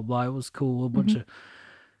 blah, blah, blah. It was cool. A bunch of,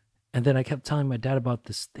 and then I kept telling my dad about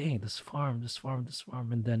this thing, this farm.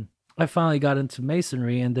 And then I finally got into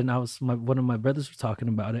masonry, and then one of my brothers was talking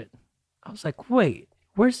about it. I was like, wait,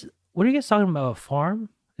 what are you guys talking about, a farm?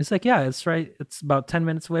 It's like, yeah, it's right. It's about 10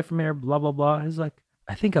 minutes away from here, blah, blah, blah. He's like,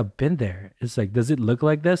 I think I've been there. It's like, does it look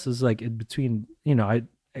like this? It's like in between, I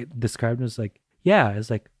described it as like, yeah. It's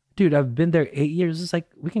like, dude, I've been there 8 years. It's like,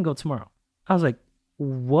 we can go tomorrow. I was like,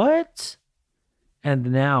 what?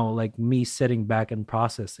 And now, like, me sitting back and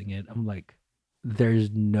processing it, I'm like, there's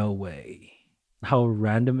no way. How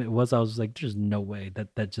random it was. I was like, there's no way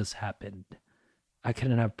that just happened. I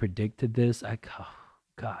couldn't have predicted this. Oh,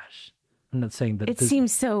 gosh. I'm not saying that it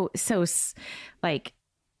seems so like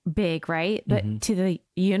big, right? But to the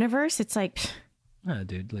universe, it's like,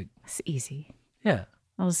 dude, like, it's easy. Yeah.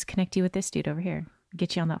 I'll just connect you with this dude over here.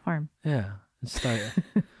 Get you on that farm. Yeah. Start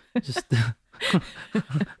just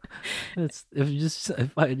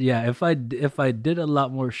if I did a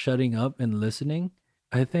lot more shutting up and listening,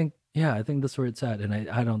 I think that's where it's at. And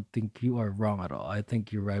I don't think you are wrong at all. I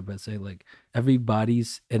think you're right by saying, like,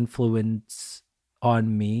 everybody's influence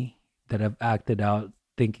on me that I've acted out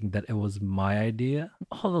thinking that it was my idea.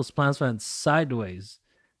 All those plans went sideways,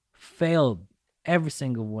 failed, every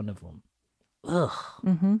single one of them.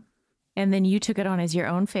 Ugh. And then you took it on as your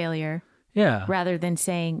own failure. Yeah. Rather than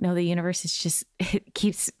saying, no, the universe is just, it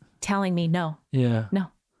keeps telling me, no. Yeah. No,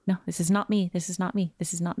 this is not me. This is not me.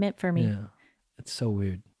 This is not meant for me. Yeah. It's so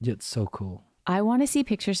weird, yet so cool. I want to see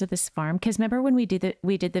pictures of this farm, because remember when we did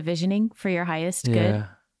the visioning for your highest good?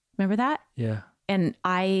 Remember that? Yeah. And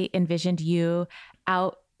I envisioned you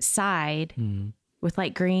outside with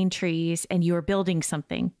like green trees, and you were building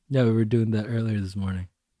something. Yeah, we were doing that earlier this morning.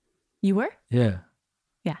 You were? Yeah.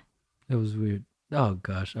 Yeah. It was weird. Oh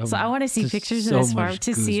gosh. So I want to see pictures of this farm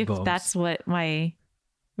to see if that's what my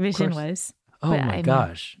vision was. Oh my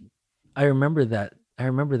gosh. I remember that. I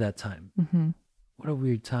remember that time. What a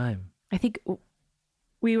weird time. I think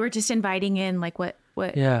we were just inviting in, like, what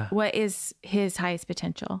is his highest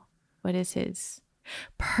potential? What is his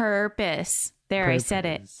purpose? There, I said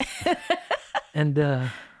it.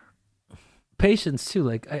 And patience too.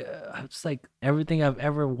 Like, I was like, everything I've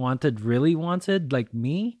ever really wanted, like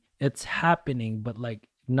me, it's happening, but like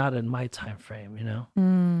not in my time frame,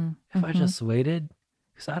 If I just waited,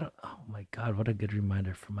 because oh my God, what a good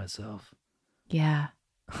reminder for myself. Yeah.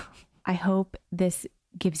 I hope this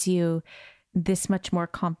gives you this much more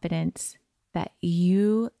confidence that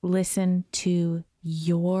you listen to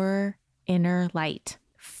your inner light.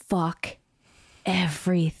 Fuck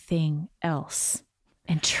everything else.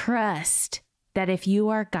 And trust that if you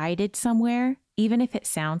are guided somewhere, even if it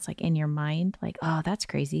sounds like in your mind, like, oh, that's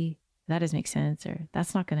crazy, that doesn't make sense, or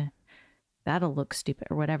that'll look stupid,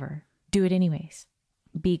 or whatever, do it anyways.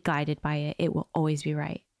 Be guided by it. It will always be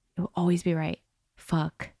right. It will always be right.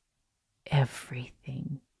 Fuck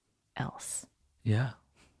everything else. Yeah.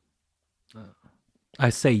 I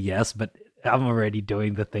say yes, but I'm already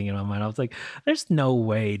doing the thing in my mind. I was like, there's no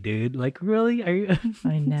way, dude. Like, really? Are you?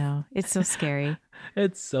 I know. It's so scary.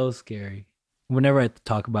 It's so scary. Whenever I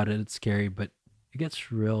talk about it, it's scary, but it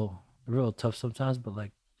gets real tough sometimes. But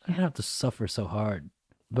like, I don't have to suffer so hard.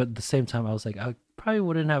 But at the same time, I was like, I probably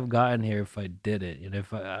wouldn't have gotten here if I did it. You know,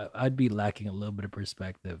 if I'd be lacking a little bit of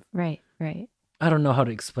perspective. Right. I don't know how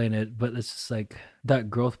to explain it, but it's just like that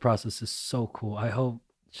growth process is so cool. I hope.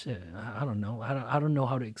 Shit, I don't know. I don't know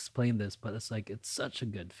how to explain this, but it's like it's such a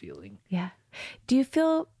good feeling. Yeah. Do you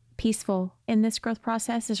feel peaceful in this growth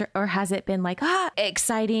process, or has it been like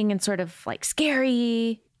exciting and sort of like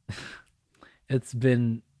scary? It's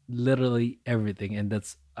been literally everything, and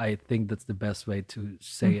I think that's the best way to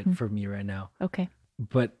say it for me right now. Okay.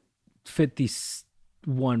 But 51%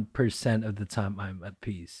 of the time I'm at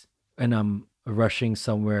peace, and I'm rushing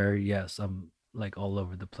somewhere. Yes, I'm like all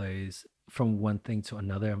over the place. From one thing to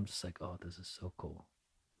another, I'm just like, oh, this is so cool.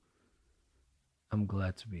 I'm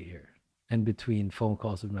glad to be here. And between phone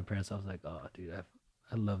calls with my parents, I was like, oh, dude,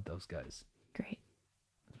 I love those guys. Great.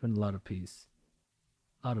 It's been a lot of peace,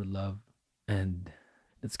 a lot of love, and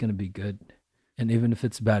it's going to be good. And even if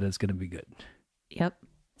it's bad, it's going to be good. Yep.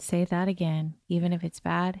 Say that again. Even if it's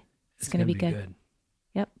bad, it's going to be good.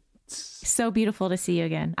 Yep. So beautiful to see you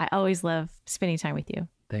again. I always love spending time with you.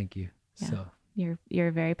 Thank you. Yeah. So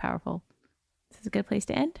you're very powerful. This is a good place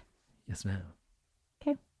to end. Yes, ma'am.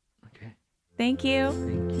 Okay. Okay. Thank you.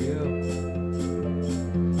 Thank you.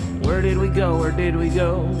 Where did we go? Where did we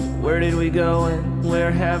go? Where did we go? And where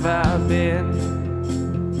have I been?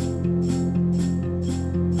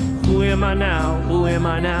 Who am I now? Who am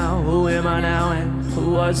I now? Who am I now? And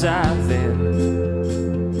who was I then?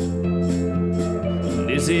 And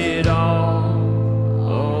is it all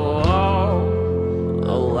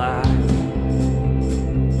a lie?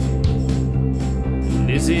 And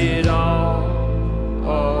is it all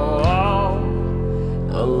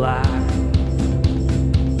a lie?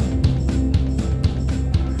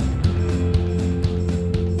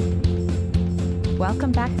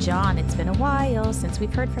 Welcome back, John. It's been a while since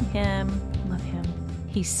we've heard from him. Love him.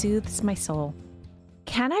 He soothes my soul.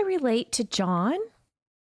 Can I relate to John?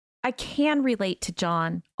 I can relate to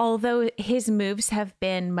John. Although his moves have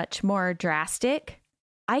been much more drastic,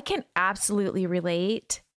 I can absolutely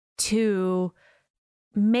relate to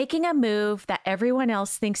making a move that everyone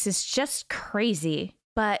else thinks is just crazy,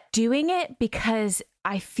 but doing it because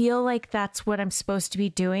I feel like that's what I'm supposed to be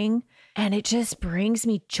doing. And it just brings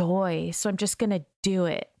me joy. So I'm just going to do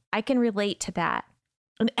it. I can relate to that.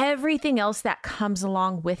 And everything else that comes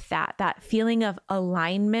along with that, that feeling of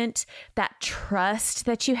alignment, that trust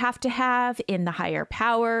that you have to have in the higher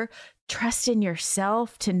power, trust in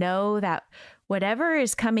yourself to know that whatever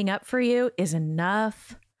is coming up for you is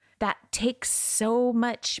enough. That takes so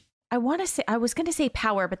much. I was going to say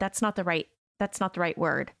power, but that's not the right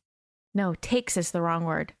word. No, takes is the wrong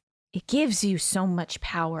word. It gives you so much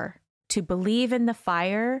power to believe in the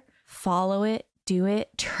fire, follow it, do it,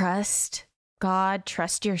 trust God,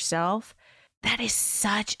 trust yourself. That is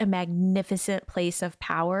such a magnificent place of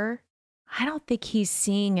power. I don't think he's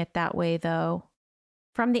seeing it that way, though.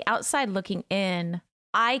 From the outside looking in,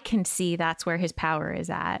 I can see that's where his power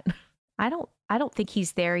is at. I don't think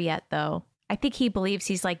he's there yet, though. I think he believes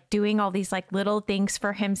he's like doing all these like little things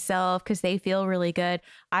for himself because they feel really good.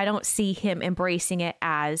 I don't see him embracing it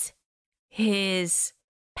as his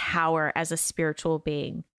power as a spiritual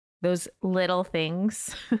being. Those little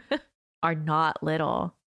things are not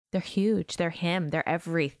little. They're huge. They're him. They're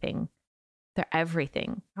everything. They're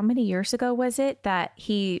everything. How many years ago was it that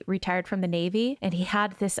he retired from the Navy and he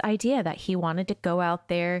had this idea that he wanted to go out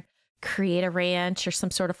there, create a ranch or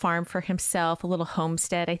some sort of farm for himself, a little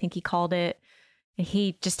homestead, I think he called it. And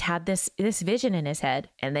he just had this vision in his head.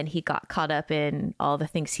 And then he got caught up in all the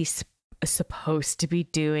things he's supposed to be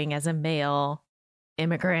doing as a male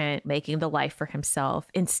immigrant, making the life for himself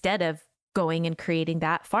instead of going and creating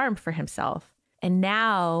that farm for himself. And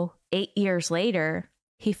now, 8 years later,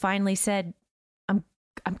 he finally said, I'm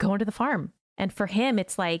going to the farm. And for him,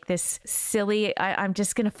 it's like this silly, I'm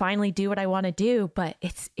just going to finally do what I want to do. But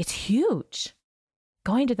it's huge.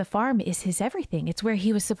 Going to the farm is his everything. It's where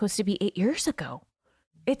he was supposed to be 8 years ago.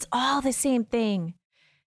 It's all the same thing.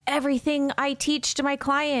 Everything I teach to my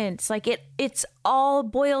clients, like it's all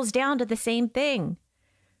boils down to the same thing.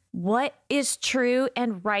 What is true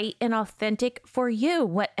and right and authentic for you?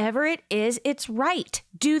 Whatever it is, it's right.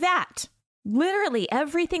 Do that. Literally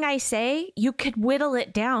everything I say, you could whittle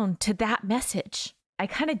it down to that message. I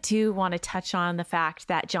kind of do want to touch on the fact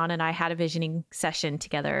that John and I had a visioning session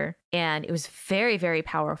together, and it was very, very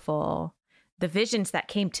powerful. the visions that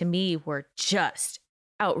came to me were just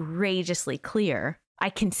outrageously clear. I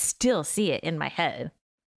can still see it in my head.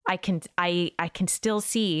 I can still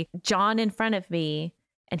see John in front of me,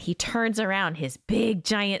 and he turns around, his big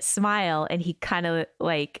giant smile, and he kind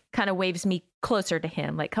of waves me closer to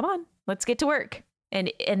him, like, come on, let's get to work.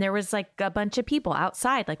 And there was like a bunch of people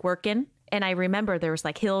outside like working. And I remember there was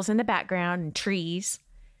like hills in the background and trees,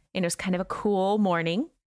 and it was kind of a cool morning.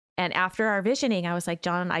 And after our visioning, I was like,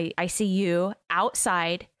 John, I see you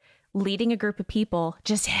outside leading a group of people,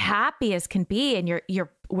 just happy as can be. And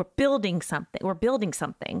we're building something. We're building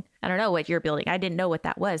something. I don't know what you're building. I didn't know what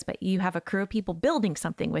that was, but you have a crew of people building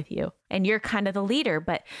something with you, and you're kind of the leader,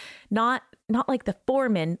 but not like the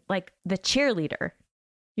foreman, like the cheerleader.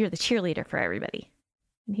 You're the cheerleader for everybody.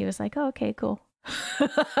 And he was like, oh, okay, cool.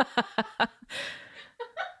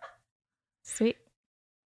 Sweet.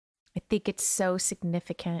 I think it's so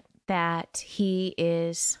significant that he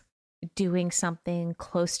is doing something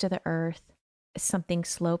close to the earth, something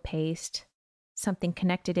slow paced, something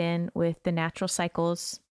connected in with the natural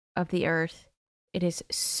cycles of the earth. It is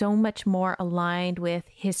so much more aligned with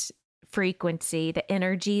his frequency, the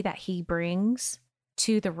energy that he brings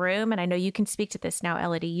to the room. And I know you can speak to this now,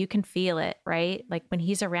 Elodie. You can feel it, right? Like when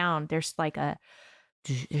he's around, there's like a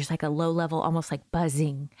low level, almost like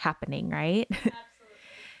buzzing happening, right? Absolutely.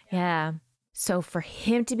 Yeah. So for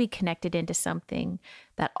him to be connected into something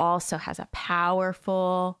that also has a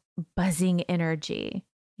powerful buzzing energy,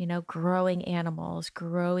 you know, growing animals,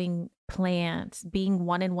 growing plants, being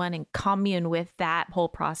one-on-one and commune with that whole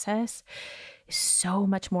process is so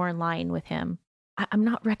much more in line with him. I'm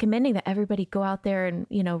not recommending that everybody go out there and,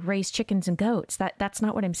 you know, raise chickens and goats. That's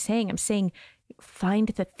not what I'm saying. I'm saying find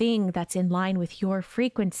the thing that's in line with your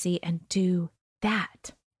frequency and do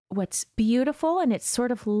that. What's beautiful, and it's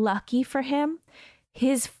sort of lucky for him,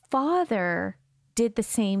 his father did the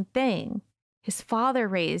same thing. His father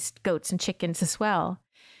raised goats and chickens as well.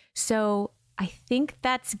 So I think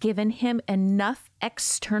that's given him enough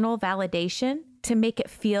external validation to make it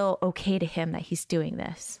feel okay to him that he's doing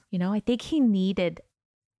this. You know, I think he needed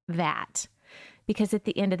that, because at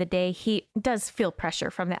the end of the day, he does feel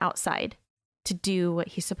pressure from the outside to do what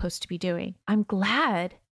he's supposed to be doing. I'm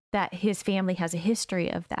glad that his family has a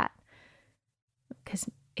history of that, because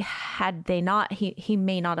had they not, he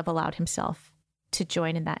may not have allowed himself to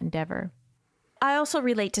join in that endeavor. I also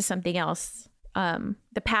relate to something else.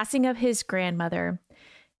 The passing of his grandmother.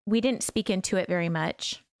 We didn't speak into it very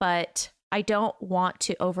much, but I don't want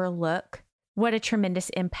to overlook what a tremendous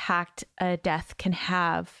impact a death can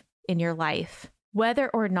have in your life, whether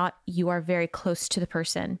or not you are very close to the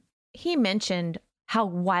person. He mentioned how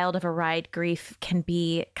wild of a ride grief can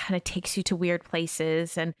be. It kind of takes you to weird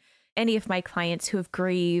places. And any of my clients who have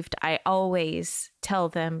grieved, I always tell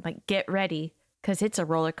them, like, get ready, because it's a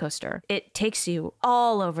roller coaster. It takes you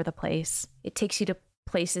all over the place. It takes you to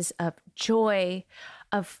places of joy,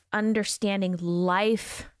 of understanding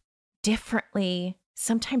life differently,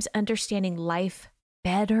 sometimes understanding life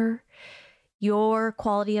better. Your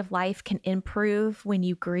quality of life can improve when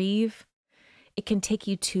you grieve. It can take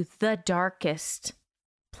you to the darkest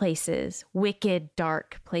places, wicked,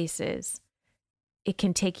 dark places. It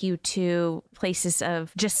can take you to places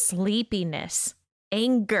of just sleepiness,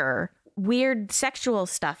 anger, weird sexual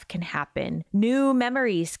stuff can happen. New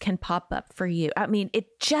memories can pop up for you. I mean,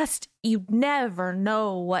 you never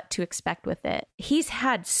know what to expect with it. He's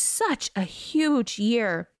had such a huge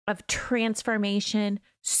year of transformation,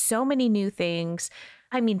 so many new things.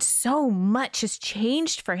 I mean, so much has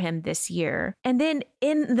changed for him this year. And then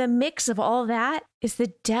in the mix of all that is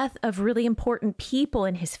the death of really important people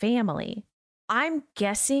in his family. I'm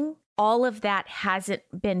guessing all of that hasn't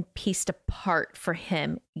been pieced apart for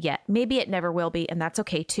him yet. Maybe it never will be, and that's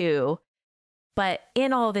okay too. But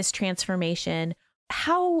in all this transformation,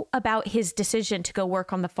 how about his decision to go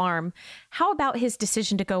work on the farm? How about his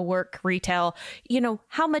decision to go work retail? You know,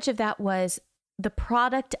 how much of that was the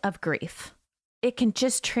product of grief? It can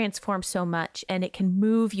just transform so much, and it can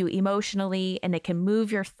move you emotionally, and it can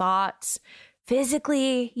move your thoughts.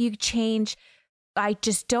 Physically, you change. I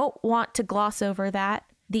just don't want to gloss over that.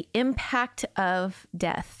 The impact of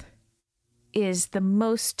death is the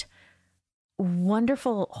most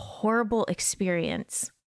wonderful, horrible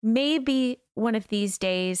experience. Maybe one of these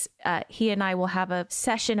days, he and I will have a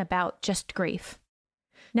session about just grief.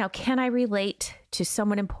 Now, can I relate to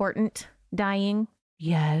someone important dying?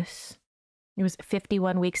 Yes. It was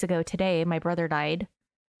 51 weeks ago today, my brother died.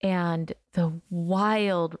 And the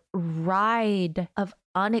wild ride of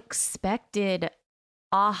unexpected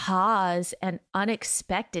ahas and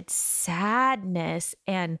unexpected sadness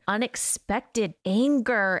and unexpected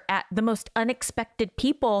anger at the most unexpected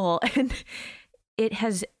people. And it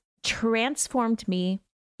has transformed me,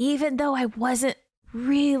 even though I wasn't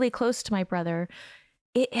really close to my brother.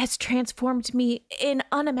 It has transformed me in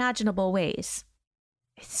unimaginable ways.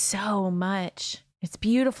 It's so much. It's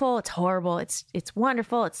beautiful. It's horrible. It's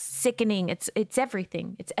wonderful. It's sickening. It's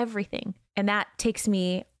everything. It's everything. And that takes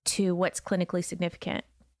me to what's clinically significant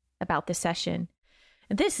about this session.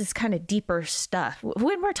 And this is kind of deeper stuff.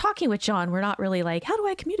 When we're talking with John, we're not really like, how do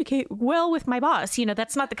I communicate well with my boss? You know,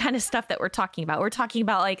 that's not the kind of stuff that we're talking about. We're talking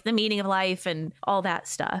about like the meaning of life and all that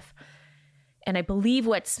stuff. And I believe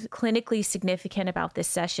what's clinically significant about this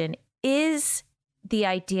session is the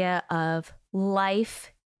idea of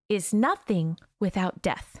life is nothing without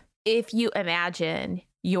death. If you imagine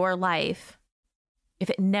your life, if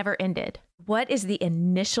it never ended, what is the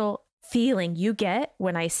initial feeling you get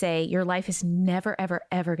when I say your life is never, ever,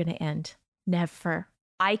 ever going to end? Never.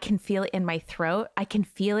 I can feel it in my throat. I can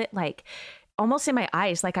feel it like almost in my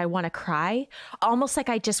eyes, like I want to cry, almost like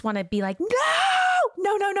I just want to be like, no.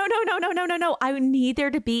 I need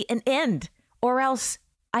there to be an end, or else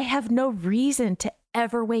I have no reason to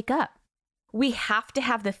ever wake up. We have to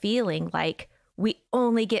have the feeling like we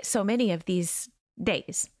only get so many of these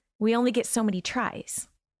days. We only get so many tries.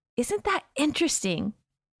 Isn't that interesting?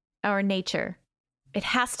 Our nature. It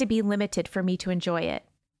has to be limited for me to enjoy it.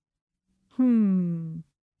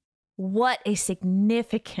 What a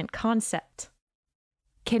significant concept.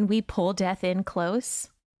 Can we pull death in close?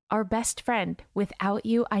 Our best friend. Without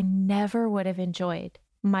you, I never would have enjoyed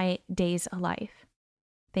my days alive.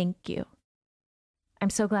 Thank you. I'm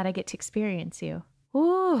so glad I get to experience you.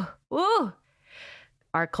 Ooh.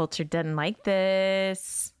 Our culture doesn't like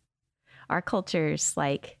this. Our culture's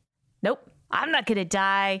like, nope, I'm not going to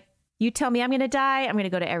die. You tell me I'm going to die. I'm going to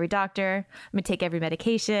go to every doctor. I'm going to take every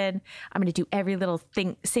medication. I'm going to do every little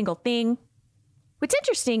single thing. What's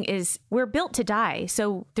interesting is we're built to die.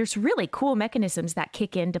 So there's really cool mechanisms that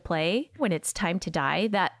kick into play when it's time to die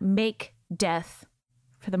that make death,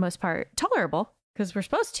 for the most part, tolerable because we're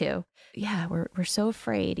supposed to. Yeah, we're so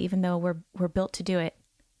afraid, even though we're built to do it.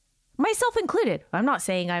 Myself included. I'm not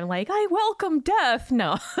saying I'm like, I welcome death.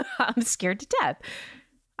 No, I'm scared to death.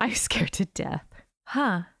 I'm scared to death.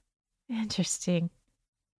 Huh. Interesting.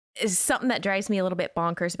 Something that drives me a little bit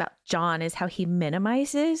bonkers about John is how he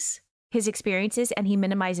minimizes his experiences and he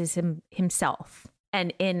minimizes himself.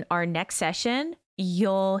 And in our next session,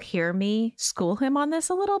 you'll hear me school him on this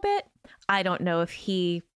a little bit. I don't know if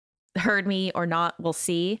he heard me or not. We'll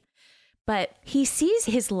see. But he sees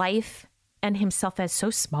his life and himself as so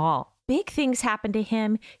small. Big things happen to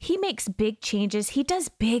him. He makes big changes. He does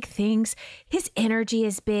big things. His energy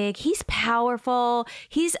is big. He's powerful.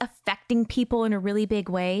 He's affecting people in a really big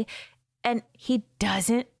way. And he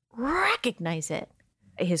doesn't recognize it.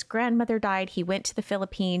 His grandmother died. He went to the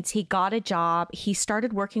Philippines. He got a job. He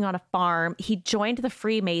started working on a farm. He joined the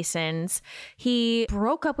Freemasons. He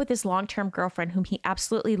broke up with his long-term girlfriend, whom he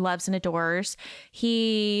absolutely loves and adores.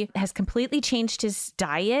 He has completely changed his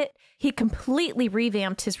diet. He completely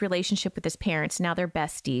revamped his relationship with his parents. Now they're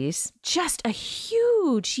besties. Just a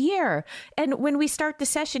huge year. And when we start the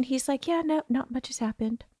session, he's like, yeah, no, not much has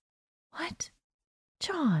happened. What?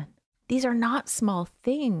 John, these are not small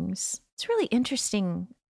things. It's really interesting.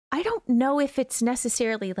 I don't know if it's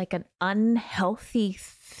necessarily like an unhealthy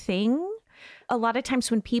thing. A lot of times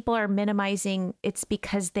when people are minimizing, it's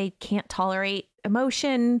because they can't tolerate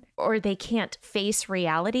emotion or they can't face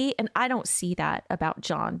reality. And I don't see that about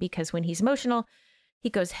John, because when he's emotional, he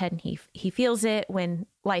goes ahead and he feels it. When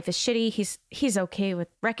life is shitty, he's okay with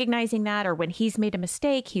recognizing that. Or when he's made a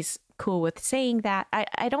mistake, he's cool with saying that.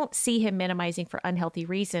 I don't see him minimizing for unhealthy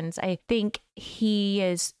reasons. I think he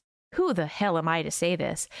is, who the hell am I to say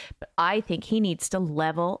this? But I think he needs to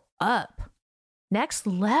level up. Next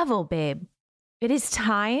level, babe. It is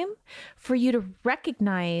time for you to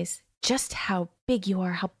recognize just how big you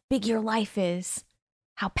are, how big your life is,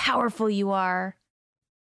 how powerful you are.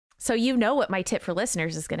 So you know what my tip for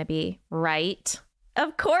listeners is going to be, right?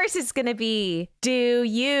 Of course it's going to be, do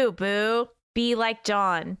you, boo. Be like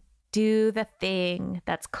John. Do the thing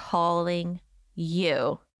that's calling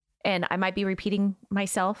you. And I might be repeating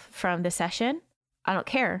myself from the session. I don't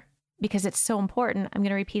care, because it's so important. I'm going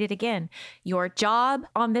to repeat it again. Your job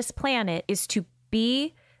on this planet is to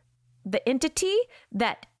be the entity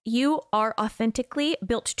that you are authentically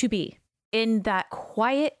built to be. In that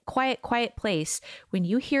quiet place, when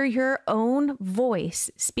you hear your own voice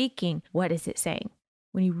speaking, what is it saying?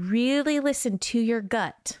 When you really listen to your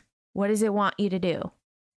gut, what does it want you to do?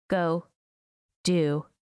 Go do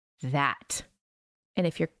that. And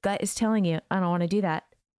if your gut is telling you, I don't want to do that,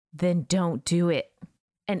 then don't do it.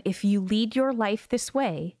 And if you lead your life this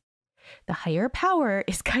way, the higher power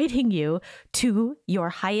is guiding you to your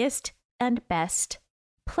highest and best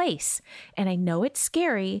place. And I know it's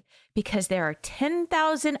scary because there are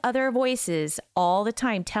 10,000 other voices all the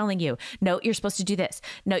time telling you, no, you're supposed to do this.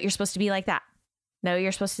 No, you're supposed to be like that. No,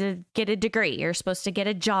 you're supposed to get a degree. You're supposed to get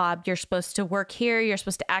a job. You're supposed to work here. You're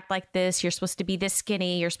supposed to act like this. You're supposed to be this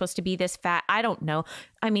skinny. You're supposed to be this fat. I don't know.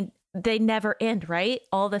 I mean, they never end, right?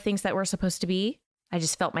 All the things that we're supposed to be. I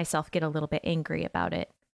just felt myself get a little bit angry about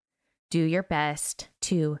it. Do your best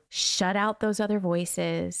to shut out those other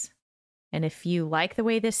voices. And if you like the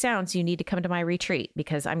way this sounds, you need to come to my retreat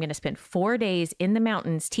because I'm going to spend 4 days in the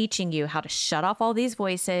mountains teaching you how to shut off all these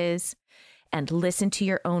voices and listen to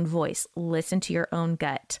your own voice, listen to your own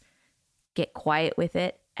gut, get quiet with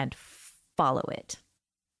it and follow it.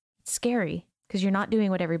 It's scary because you're not doing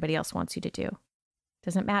what everybody else wants you to do.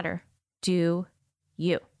 Doesn't matter. Do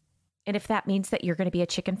you. And if that means that you're going to be a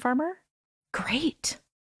chicken farmer, great.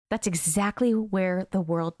 That's exactly where the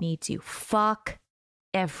world needs you. Fuck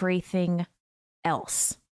everything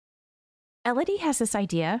else. Elodie has this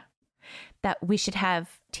idea that we should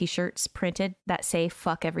have t-shirts printed that say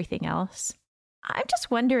fuck everything else. I'm just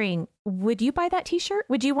wondering, would you buy that t-shirt?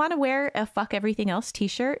 Would you want to wear a fuck everything else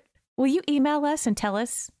t-shirt? Will you email us and tell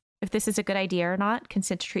us if this is a good idea or not?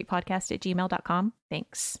 consent2treatpodcast@gmail.com.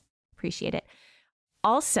 Thanks. Appreciate it.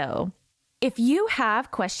 Also, if you have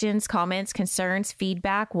questions, comments, concerns,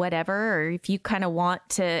 feedback, whatever, or if you kind of want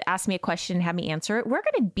to ask me a question and have me answer it, we're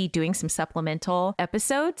going to be doing some supplemental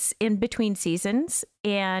episodes in between seasons,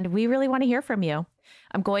 and we really want to hear from you.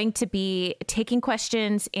 I'm going to be taking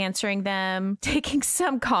questions, answering them, taking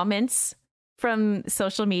some comments from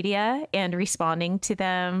social media and responding to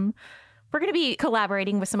them. We're going to be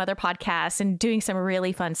collaborating with some other podcasts and doing some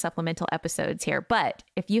really fun supplemental episodes here. But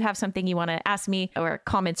if you have something you want to ask me or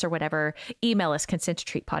comments or whatever, email us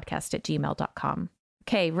consent2treatpodcast@gmail.com.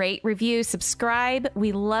 Okay, rate, review, subscribe.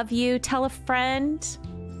 We love you. Tell a friend.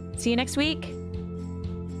 See you next week.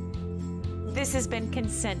 This has been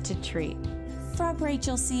Consent to Treat from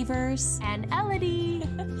Rachel Sievers and Elodie.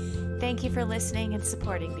 Thank you for listening and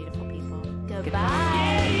supporting beautiful people. Goodbye.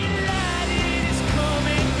 Yeah, light is coming.